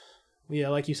just,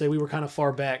 like you say, we were kind of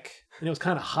far back and it was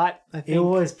kind of hot, I think. It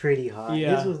was pretty hot.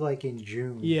 Yeah. This was in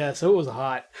June. Yeah, so it was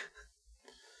hot.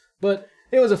 But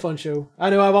it was a fun show.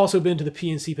 I know I've also been to the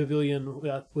PNC Pavilion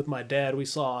with my dad. We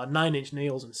saw 9 Inch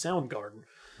Nails and Soundgarden.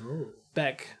 Oh.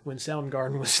 Back when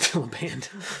Soundgarden was still a band.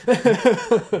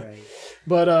 Right.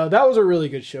 But that was a really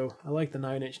good show. I like the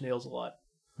 9 Inch Nails a lot.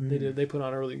 They put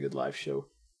on a really good live show.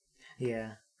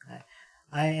 Yeah.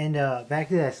 And back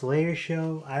to that Slayer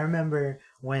show, I remember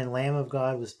when Lamb of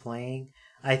God was playing,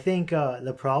 I think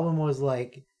the problem was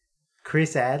like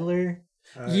Chris Adler,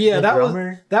 Yeah, the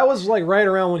drummer. that was like right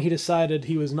around when he decided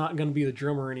he was not going to be the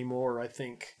drummer anymore, I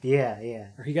think. Yeah.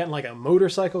 Or he got in like a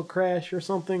motorcycle crash or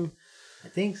something. I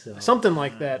think so. Something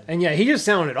like that. And yeah, he just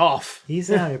sounded off. He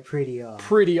sounded pretty off.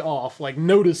 Pretty off, like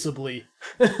noticeably.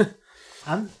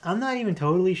 I'm not even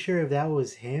totally sure if that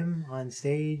was him on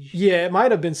stage. Yeah, it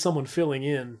might have been someone filling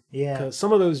in. Yeah. Because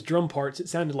some of those drum parts, it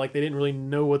sounded like they didn't really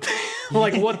know what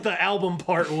what the album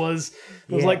part was.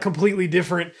 It was like completely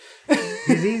different.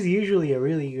 Because he's usually a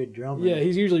really good drummer. Yeah,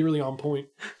 he's usually really on point.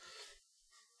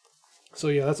 So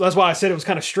yeah, that's why I said it was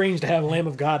kind of strange to have Lamb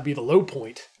of God be the low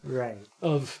point. Right.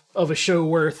 Of a show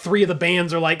where 3 of the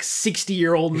bands are like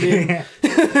 60-year-old men.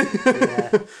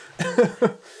 Yeah.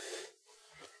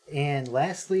 And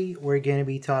lastly, we're going to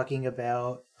be talking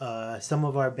about some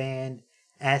of our band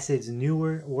Acid's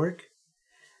newer work.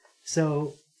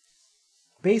 So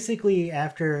basically,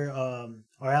 after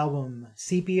our album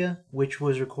Sepia, which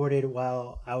was recorded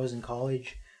while I was in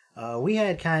college, we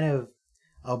had kind of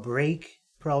a break,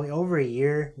 probably over a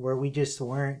year, where we just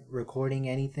weren't recording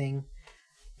anything.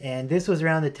 And this was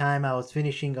around the time I was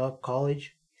finishing up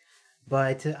college.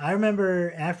 But I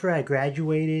remember after I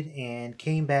graduated and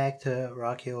came back to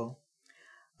Rock Hill,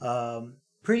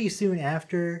 pretty soon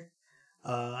after,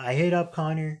 I hit up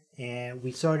Connor and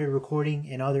we started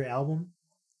recording another album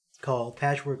called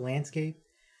Patchwork Landscape.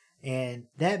 And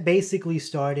that basically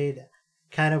started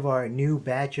kind of our new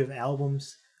batch of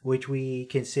albums, which we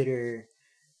consider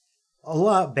a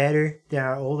lot better than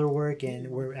our older work,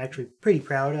 and we're actually pretty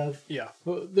proud of. Yeah,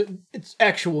 it's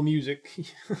actual music.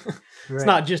 It's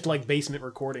not just like basement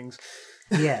recordings.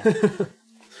 Yeah.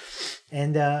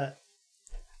 And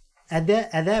at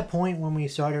that point, when we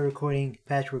started recording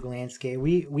Patchwork Landscape,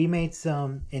 we made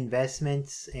some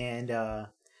investments, and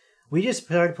we just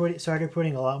started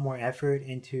putting a lot more effort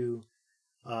into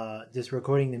just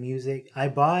recording the music. I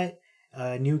bought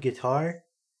a new guitar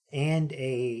and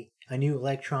a new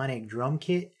electronic drum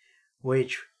kit,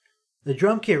 which the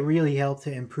drum kit really helped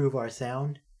to improve our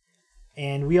sound.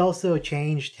 And we also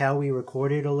changed how we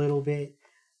recorded a little bit.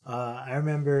 I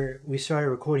remember we started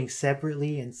recording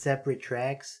separately in separate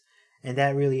tracks, and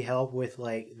that really helped with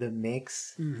like the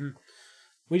mix. Mm-hmm.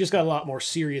 We just got a lot more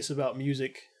serious about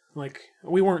music. Like,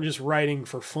 we weren't just writing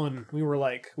for fun. We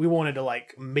wanted to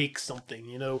like make something,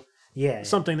 you know? Yeah.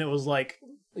 Something that was like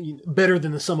better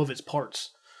than the sum of its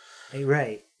parts.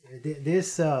 Right.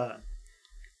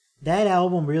 That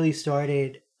album really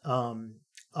started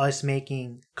us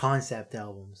making concept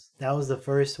albums. That was the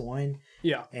first one.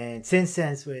 Yeah. And since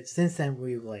then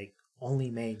we've like only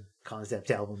made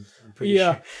concept albums, I'm pretty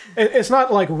sure. It's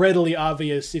not like readily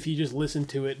obvious if you just listen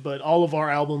to it, but all of our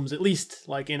albums, at least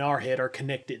like in our head, are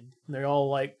connected. They all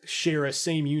like share a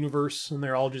same universe, and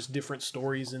they're all just different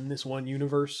stories in this one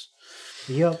universe.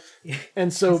 Yep.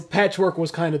 And so Patchwork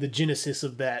was kind of the genesis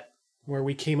of that, where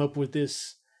we came up with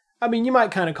this, I mean, you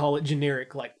might kind of call it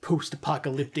generic, like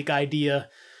post-apocalyptic idea,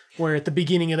 where at the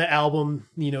beginning of the album,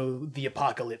 you know, the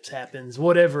apocalypse happens,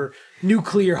 whatever,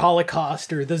 nuclear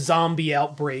holocaust or the zombie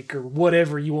outbreak or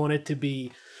whatever you want it to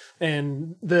be.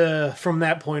 And from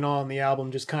that point on, the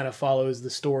album just kind of follows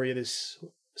the story of this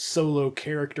solo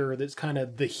character that's kind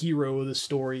of the hero of the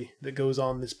story that goes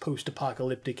on this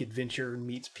post-apocalyptic adventure and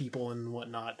meets people and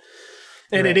whatnot.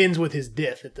 And It ends with his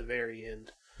death at the very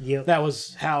end. Yep. That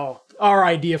was how our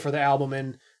idea for the album,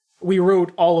 and we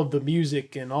wrote all of the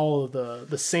music and all of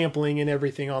the sampling and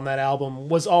everything on that album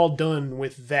was all done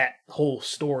with that whole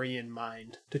story in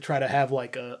mind, to try to have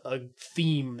like a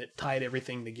theme that tied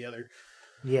everything together.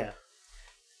 Yeah.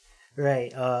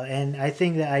 Right. And I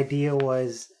think the idea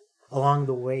was along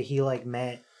the way he like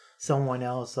met someone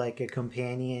else, like a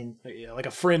companion. Yeah, like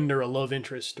a friend or a love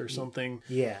interest or something.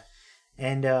 Yeah.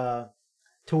 And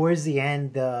towards the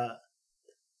end, the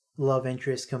love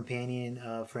interest,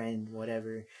 companion, friend,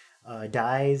 whatever,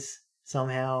 dies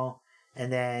somehow,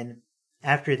 and then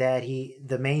after that,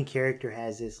 the main character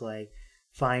has this like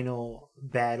final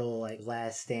battle, like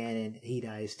last stand, and he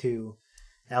dies too.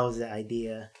 That was the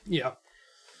idea. Yeah,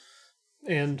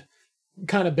 and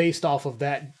kind of based off of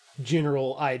that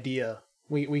general idea,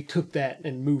 we took that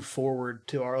and moved forward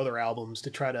to our other albums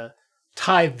to try to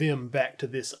tie them back to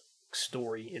this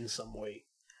story in some way.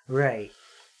 Right.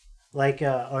 Like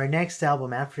our next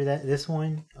album after that, this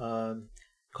one,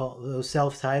 called, it was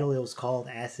self-titled. It was called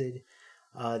Acid.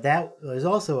 That was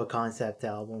also a concept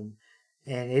album,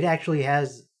 and it actually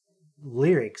has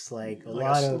lyrics, like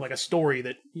a story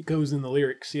that goes in the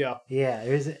lyrics. Yeah.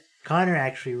 Connor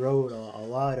actually wrote a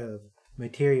lot of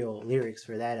material lyrics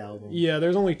for that album. Yeah,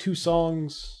 there's only 2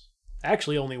 songs.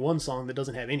 Actually, only 1 song that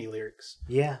doesn't have any lyrics.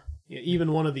 Yeah.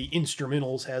 Even one of the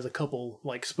instrumentals has a couple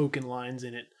like spoken lines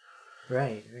in it.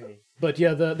 Right. But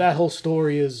yeah, that whole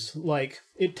story is like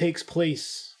it takes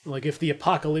place like if the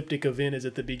apocalyptic event is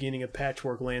at the beginning of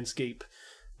Patchwork Landscape,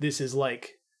 this is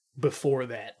like before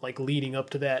that, like leading up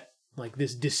to that, like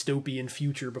this dystopian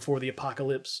future before the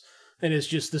apocalypse. And it's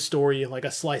just the story, like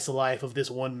a slice of life of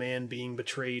this one man being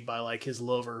betrayed by like his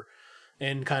lover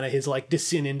and kind of his like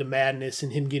descent into madness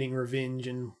and him getting revenge.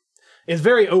 And it's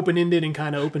very open-ended and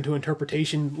kind of open to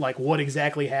interpretation, like what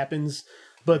exactly happens.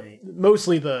 But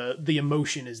mostly the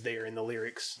emotion is there in the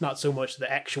lyrics, not so much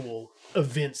the actual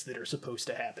events that are supposed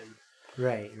to happen.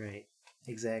 Right.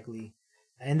 Exactly.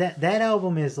 And that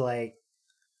album is like,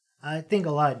 I think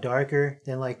a lot darker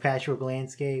than like Patchwork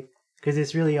Landscape, because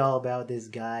it's really all about this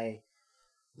guy,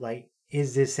 like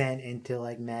his descent into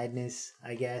like madness,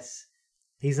 I guess.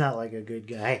 He's not like a good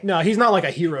guy. No, he's not like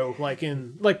a hero. Like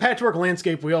in like Patchwork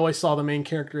Landscape, we always saw the main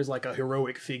character as like a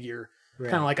heroic figure. Right.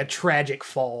 Kind of like a tragic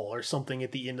fall or something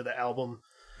at the end of the album.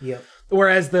 Yep.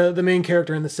 Whereas the main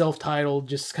character in the self-titled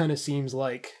just kind of seems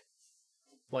like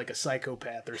a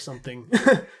psychopath or something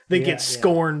that gets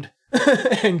scorned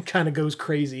and kind of goes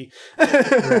crazy.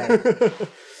 Right.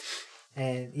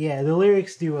 And yeah, the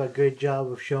lyrics do a good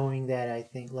job of showing that, I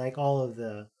think, like all of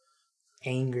the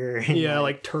anger and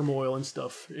like turmoil and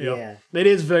stuff. Yep. Yeah. It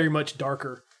is very much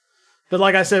darker. But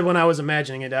like I said, when I was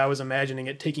imagining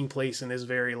it taking place in this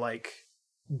very like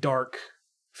dark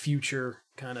future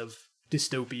kind of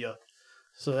dystopia.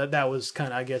 So that was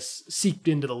kind of, I guess, seeped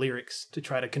into the lyrics to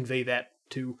try to convey that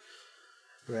too.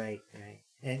 Right.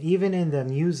 And even in the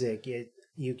music,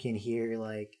 you can hear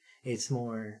like it's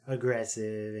more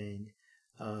aggressive and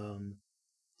a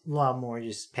lot more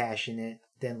just passionate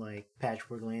than like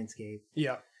Patchwork Landscape.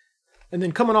 Yeah. And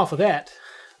then coming off of that,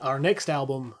 our next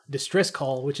album, Distress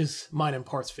Call, which is mine and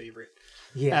Part's favorite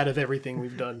out of everything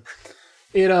we've done.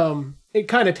 It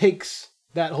kind of takes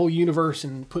that whole universe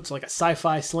and puts like a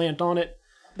sci-fi slant on it.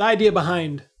 The idea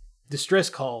behind Distress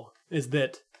Call is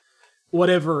that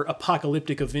whatever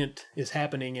apocalyptic event is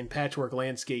happening in Patchwork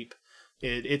Landscape,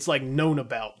 it's like known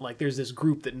about. Like there's this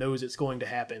group that knows it's going to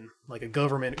happen, like a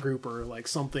government group or like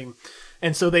something.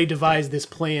 And so they devise this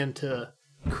plan to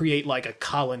create like a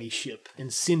colony ship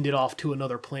and send it off to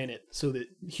another planet so that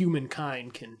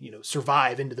humankind can,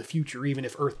 survive into the future, even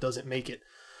if Earth doesn't make it.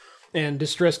 And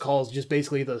Distress Call is just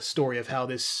basically the story of how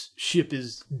this ship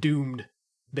is doomed,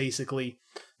 basically.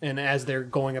 And as they're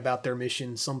going about their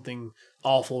mission, something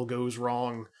awful goes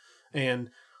wrong. And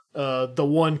the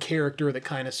one character that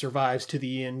kind of survives to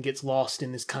the end gets lost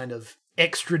in this kind of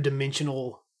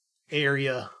extra-dimensional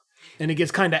area. And it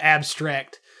gets kind of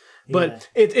abstract. But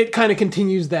it kind of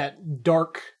continues that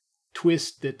dark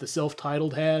twist that the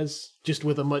self-titled has, just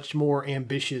with a much more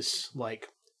ambitious, like,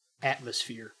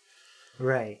 atmosphere.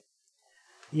 Right.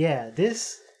 Yeah,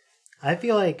 I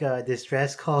feel like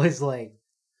Distress Call is like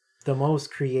the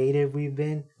most creative we've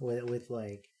been with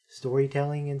like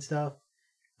storytelling and stuff.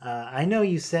 I know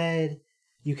you said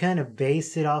you kind of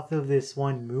based it off of this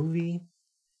one movie.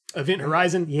 Event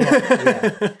Horizon?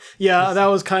 Yeah. Yeah, that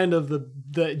was kind of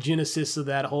the genesis of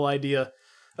that whole idea.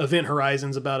 Event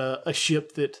Horizon's about a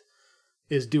ship that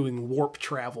is doing warp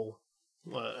travel,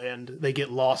 and they get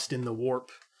lost in the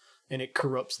warp, and it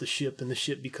corrupts the ship, and the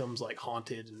ship becomes like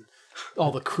haunted, and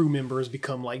all the crew members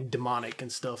become like demonic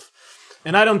and stuff.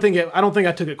 And I don't think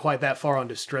I took it quite that far on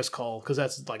Distress Call, because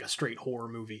that's like a straight horror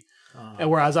movie. And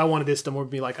whereas I wanted this to more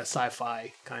be like a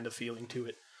sci-fi kind of feeling to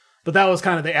it. But that was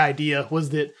kind of the idea,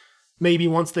 was that maybe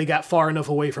once they got far enough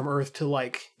away from Earth to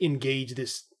like engage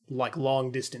this like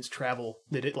long distance travel,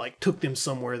 that it like took them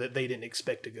somewhere that they didn't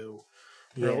expect to go.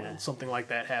 Or something like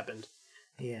that happened.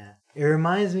 Yeah. It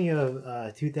reminds me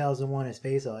of 2001: A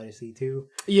Space Odyssey too.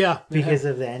 Yeah. Because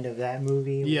of the end of that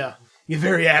movie. Yeah. You're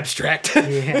very abstract.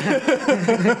 Yeah.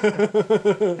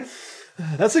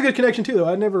 That's a good connection too, though.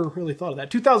 I never really thought of that.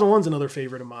 2001's another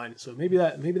favorite of mine, so maybe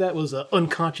that was an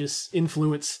unconscious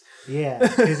influence. Yeah,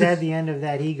 because at the end of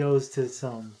that, he goes to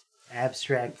some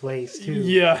abstract place too.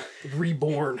 Yeah,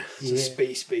 reborn. It's a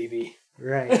space baby.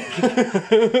 Right.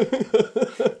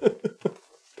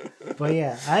 But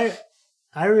yeah,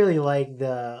 I really like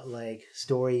the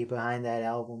story behind that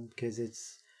album, because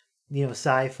it's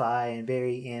sci-fi and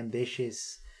very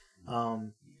ambitious.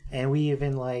 And we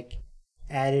even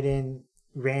added in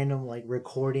random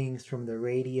recordings from the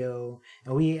radio,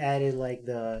 and we added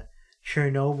the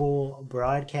Chernobyl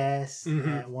broadcasts Mm-hmm.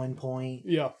 at one point.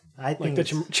 Yeah. I Like think the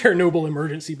it's Chernobyl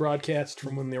emergency broadcast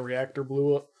from when the reactor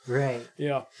blew up. right.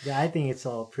 Yeah. Yeah, I think it's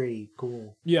all pretty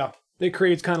cool. Yeah. It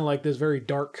creates kind of like this very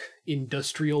dark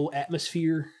industrial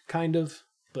atmosphere, kind of.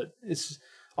 But it's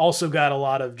also got a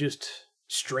lot of just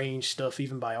strange stuff,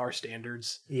 even by our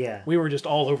standards. Yeah. We were just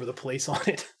all over the place on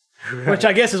it, Right. which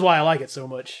I guess is why I like it so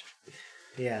much.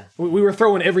 Yeah. We were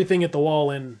throwing everything at the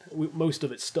wall, and most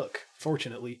of it stuck,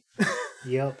 fortunately.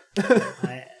 Yep.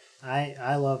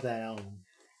 I love that album.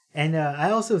 And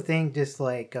I also think just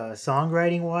like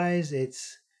songwriting wise,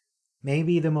 it's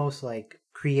maybe the most like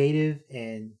creative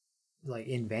and like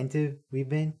inventive we've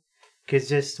been. Because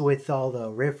just with all the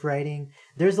riff writing,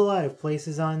 there's a lot of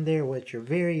places on there which are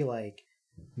very like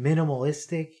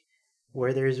minimalistic,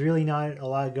 where there's really not a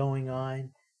lot going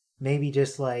on. Maybe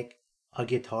just like a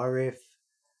guitar riff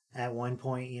at one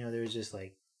point, there's just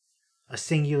like a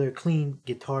singular clean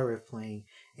guitar riff playing.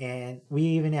 And we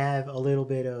even have a little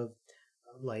bit of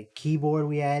like keyboard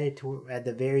we added to at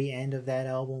the very end of that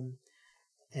album.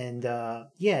 And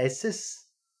yeah, it's just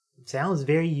sounds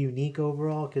very unique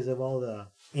overall because of all the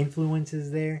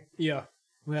influences there. Yeah.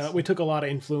 Well, we took a lot of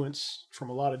influence from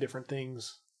a lot of different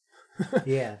things.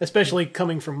 Yeah. Especially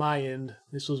coming from my end.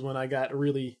 This was when I got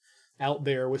really out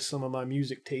there with some of my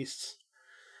music tastes.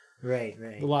 Right.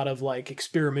 A lot of like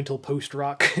experimental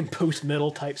post-rock and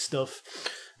post-metal type stuff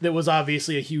that was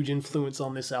obviously a huge influence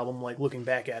on this album, like looking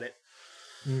back at it.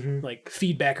 Mm-hmm. Like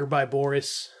Feedbacker by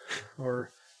Boris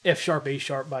or F sharp A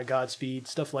sharp by Godspeed,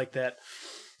 stuff like that.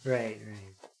 Right.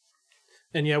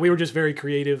 And yeah, we were just very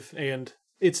creative, and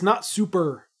it's not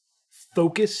super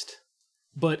focused,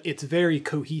 but it's very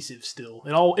cohesive still.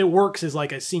 It works as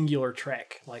like a singular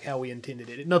track, like how we intended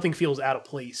it. Nothing feels out of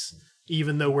place,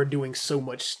 even though we're doing so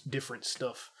much different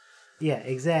stuff. Yeah,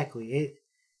 exactly.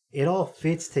 It all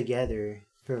fits together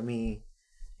for me.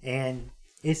 And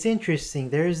it's interesting.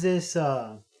 There's this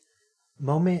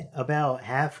moment about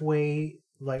halfway,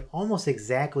 like almost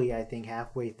exactly, I think,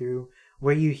 halfway through,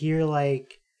 where you hear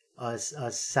like a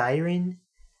siren.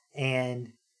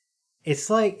 And it's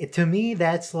like, to me,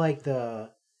 that's like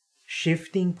the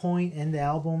shifting point in the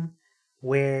album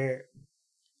where,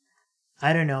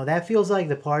 I don't know, that feels like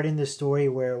the part in the story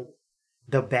where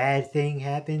the bad thing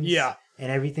happens. Yeah.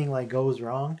 And everything like goes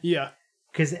wrong. Yeah.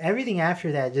 Because everything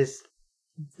after that just,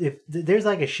 if there's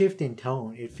like a shift in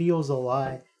tone, it feels a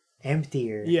lot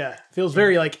emptier. Yeah. Feels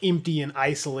very like empty and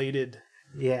isolated.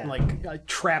 Yeah. Like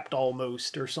trapped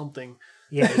almost or something.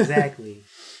 Yeah, exactly.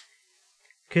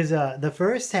 Because the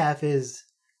first half is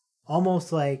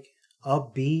almost like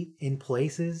upbeat in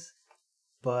places,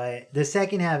 but the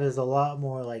second half is a lot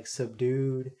more like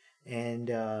subdued and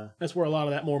that's where a lot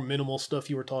of that more minimal stuff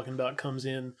you were talking about comes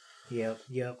in. Yep.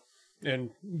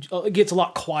 And it gets a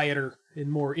lot quieter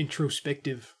and more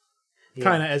introspective,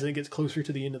 kind of as it gets closer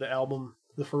to the end of the album,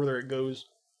 the further it goes.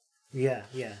 Yeah.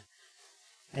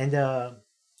 And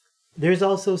there's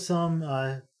also some,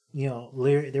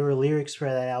 there were lyrics for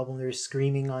that album. There's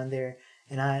screaming on there,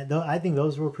 and I think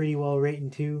those were pretty well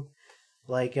written too.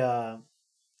 Like,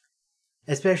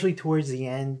 especially towards the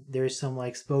end, there's some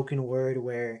like spoken word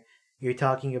where you're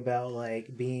talking about like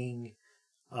being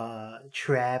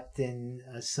trapped in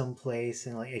some place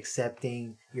and like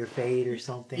accepting your fate or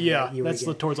something. Yeah, that that's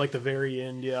towards like the very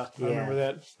end. Yeah, I remember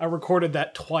that. I recorded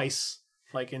that twice,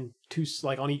 like in two,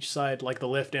 like on each side, like the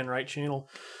left and right channel,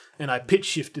 and I pitch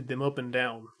shifted them up and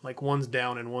down, like one's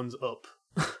down and one's up,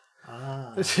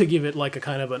 to give it like a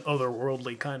kind of an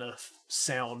otherworldly kind of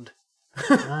sound.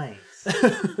 Nice.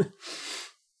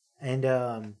 And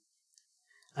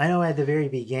I know at the very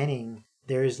beginning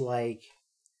there's like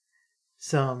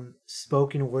some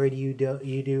spoken word you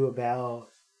do about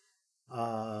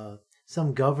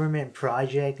some government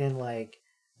project and like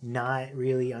not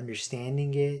really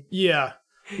understanding it. Yeah,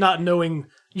 not knowing,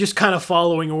 just kind of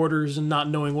following orders and not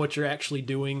knowing what you're actually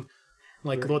doing,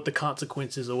 like what the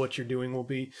consequences of what you're doing will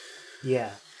be.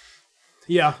 Yeah.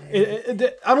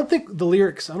 I don't think the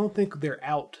lyrics, I don't think they're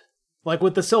out. Like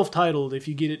with the self-titled, if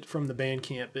you get it from the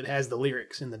Bandcamp, it has the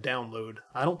lyrics in the download.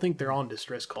 I don't think they're on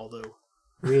Distress Call though.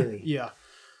 Really? Yeah.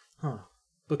 Huh.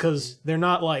 Because they're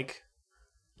not like,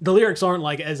 the lyrics aren't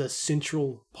like as a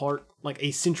central part, like a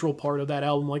central part of that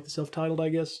album, like the self-titled, I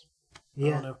guess. Yeah.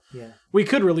 I don't know. Yeah. We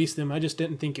could release them. I just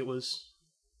didn't think it was,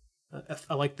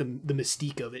 I like the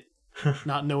mystique of it,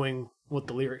 not knowing what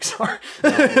the lyrics are.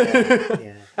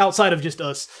 Yeah. Outside of just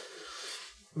us.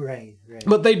 Right.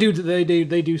 But they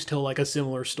do tell like a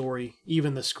similar story.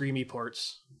 Even the screamy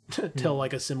parts tell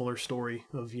like a similar story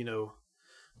of,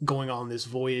 going on this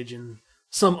voyage and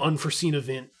some unforeseen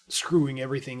event screwing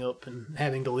everything up and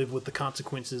having to live with the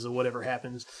consequences of whatever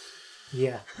happens.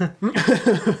 Yeah.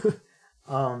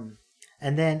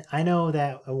 And then I know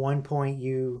that at one point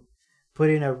you put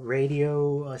in a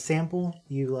radio sample.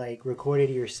 You like recorded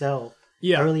yourself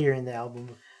Yeah. earlier in the album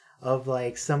of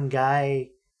like some guy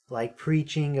like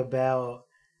preaching about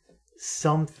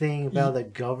something about the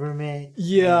government.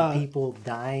 Yeah. And people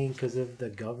dying because of the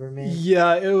government.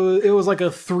 Yeah, it was like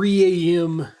a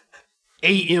 3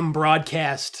 a.m.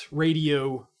 broadcast,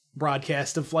 radio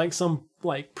broadcast of like some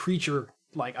like preacher.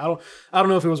 Like I don't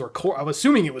know if it was I'm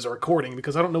assuming it was a recording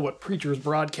because I don't know what preacher is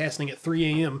broadcasting at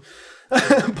 3 a.m.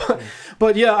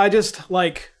 but yeah,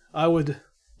 I would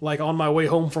like on my way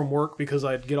home from work because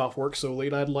I'd get off work so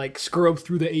late. I'd like scrub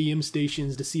through the AM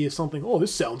stations to see if something. Oh,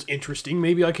 this sounds interesting.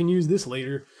 Maybe I can use this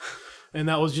later. And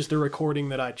that was just a recording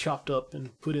that I chopped up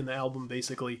and put in the album,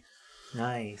 basically.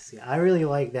 Nice. Yeah, I really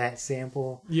like that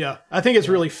sample. Yeah, I think it's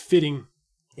really fitting.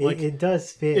 It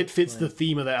does fit. It fits the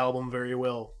theme of the album very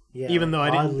well. Yeah, even though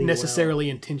I didn't necessarily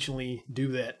well. intentionally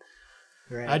do that.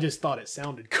 Right. I just thought it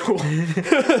sounded cool.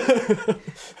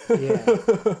 Yeah.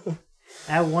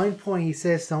 At one point, he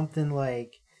says something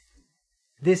like,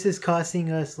 "This is costing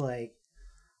us like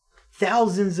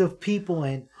thousands of people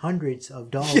and hundreds of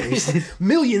dollars,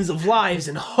 millions of lives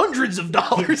and hundreds of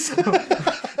dollars."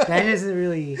 That doesn't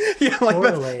really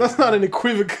correlate. That's not an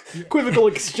equivocal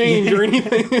exchange or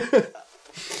anything.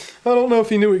 I don't know if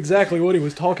he knew exactly what he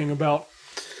was talking about.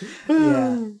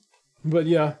 Yeah. But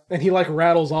yeah, and he like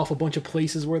rattles off a bunch of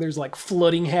places where there's like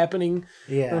flooding happening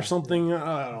or something.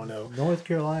 I don't know. North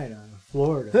Carolina,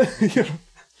 Florida.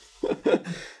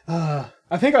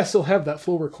 I think I still have that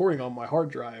full recording on my hard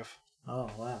drive.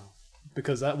 Oh, wow.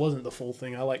 Because that wasn't the full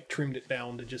thing. I like trimmed it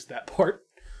down to just that part.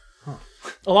 Huh.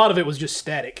 A lot of it was just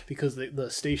static because the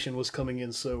station was coming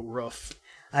in so rough.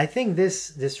 I think this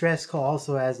distress call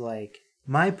also has like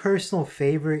my personal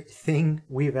favorite thing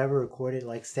we've ever recorded,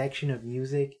 like section of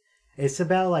music. It's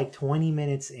about like 20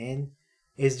 minutes in.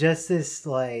 It's just this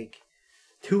like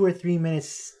 2 or 3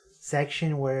 minutes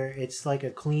section where it's like a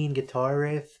clean guitar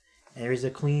riff and there's a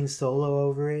clean solo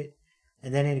over it.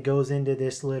 And then it goes into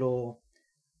this little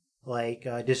like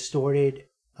distorted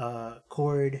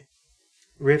chord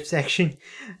riff section.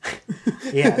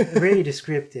 Yeah, very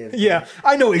descriptive. Yeah,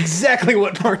 I know exactly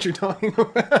what part you're talking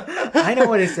about. I know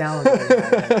what it sounds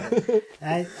like.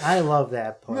 I love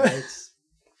that part.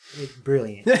 It's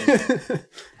brilliant.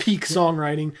 Peak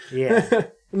songwriting. Yeah.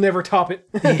 Never top it.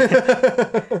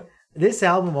 Yeah. This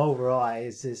album overall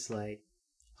is just like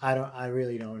I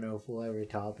really don't know if we'll ever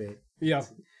top it. Yeah.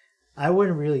 I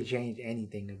wouldn't really change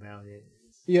anything about it.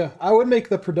 Yeah, I would make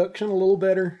the production a little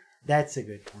better. That's a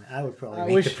good point. I would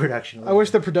probably make the production a little I wish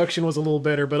the production was a little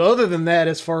better, but other than that,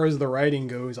 as far as the writing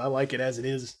goes, I like it as it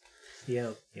is.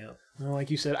 Yep. Well, like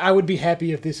you said, I would be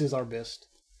happy if this is our best.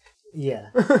 Yeah.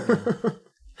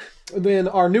 Then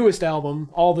our newest album,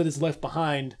 All That Is Left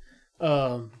Behind,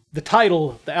 the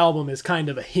title of the album is kind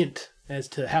of a hint as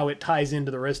to how it ties into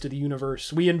the rest of the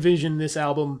universe. We envision this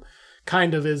album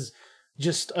kind of as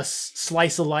just a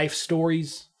slice of life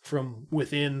stories from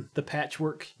within the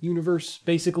Patchwork universe,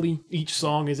 basically. Each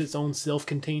song is its own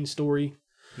self-contained story.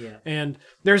 Yeah. And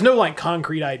there's no like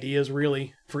concrete ideas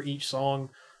really for each song.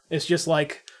 It's just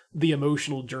like the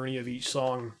emotional journey of each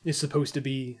song is supposed to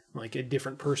be like a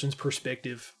different person's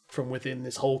perspective from within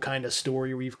this whole kind of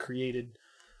story we've created.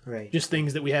 Right. Just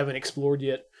things that we haven't explored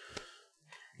yet.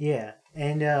 Yeah.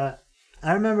 And I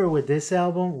remember with this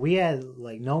album, we had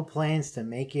like no plans to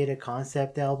make it a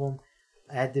concept album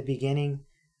at the beginning.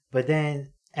 But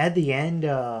then at the end,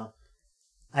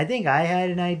 I think I had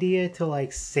an idea to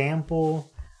like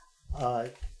sample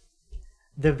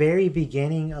the very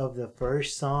beginning of the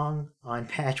first song on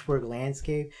Patchwork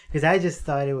Landscape. Because I just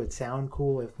thought it would sound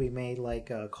cool if we made like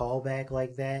a callback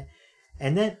like that.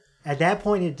 And then at that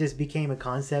point, it just became a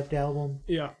concept album.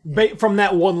 Yeah. From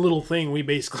that one little thing, we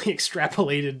basically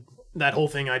extrapolated that whole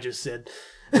thing I just said.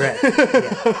 Right.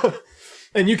 Yeah.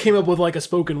 And you came up with like a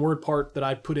spoken word part that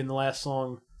I put in the last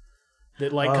song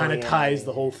that like kind of ties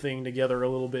the whole thing together a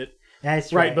little bit.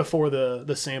 That's right. Right before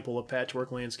the sample of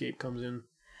Patchwork Landscape comes in.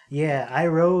 Yeah, I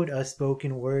wrote a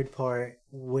spoken word part,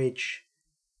 which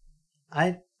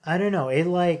I don't know. It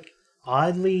like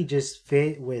oddly just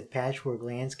fit with Patchwork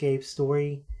Landscape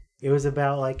story. It was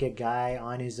about like a guy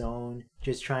on his own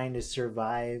just trying to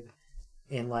survive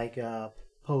in like a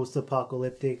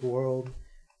post-apocalyptic world.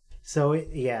 So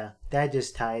that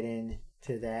just tied in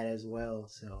to that as well.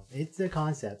 So it's a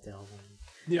concept album.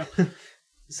 Yeah.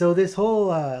 So this whole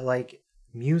like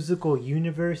musical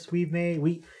universe we've made,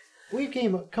 we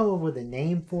come up with a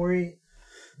name for it.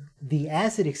 The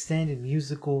Acid Extended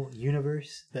Musical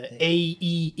Universe. The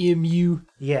AEMU.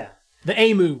 Yeah. The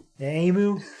AEMU. The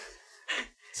AEMU.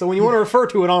 So when you want to refer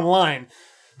to it online,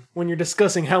 when you're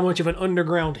discussing how much of an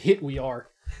underground hit we are,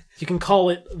 you can call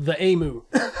it the AEMU.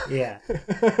 Yeah,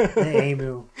 the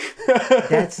AEMU.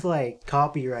 That's like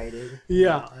copyrighted.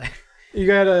 Yeah, you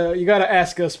gotta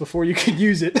ask us before you can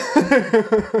use it.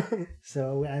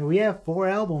 So we have 4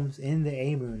 albums in the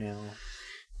AEMU now.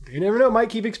 You never know; it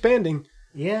might keep expanding.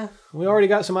 Yeah, We already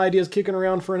got some ideas kicking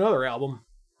around for another album,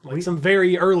 like some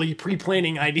very early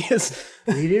pre-planning ideas.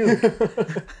 we do.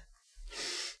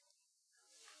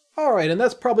 All right, and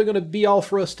that's probably going to be all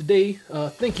for us today.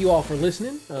 Thank you all for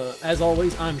listening. As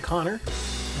always, I'm Connor.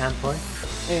 I'm Clark.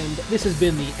 And this has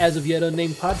been the As of Yet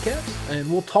Unnamed podcast,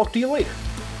 and we'll talk to you later.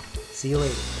 See you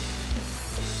later.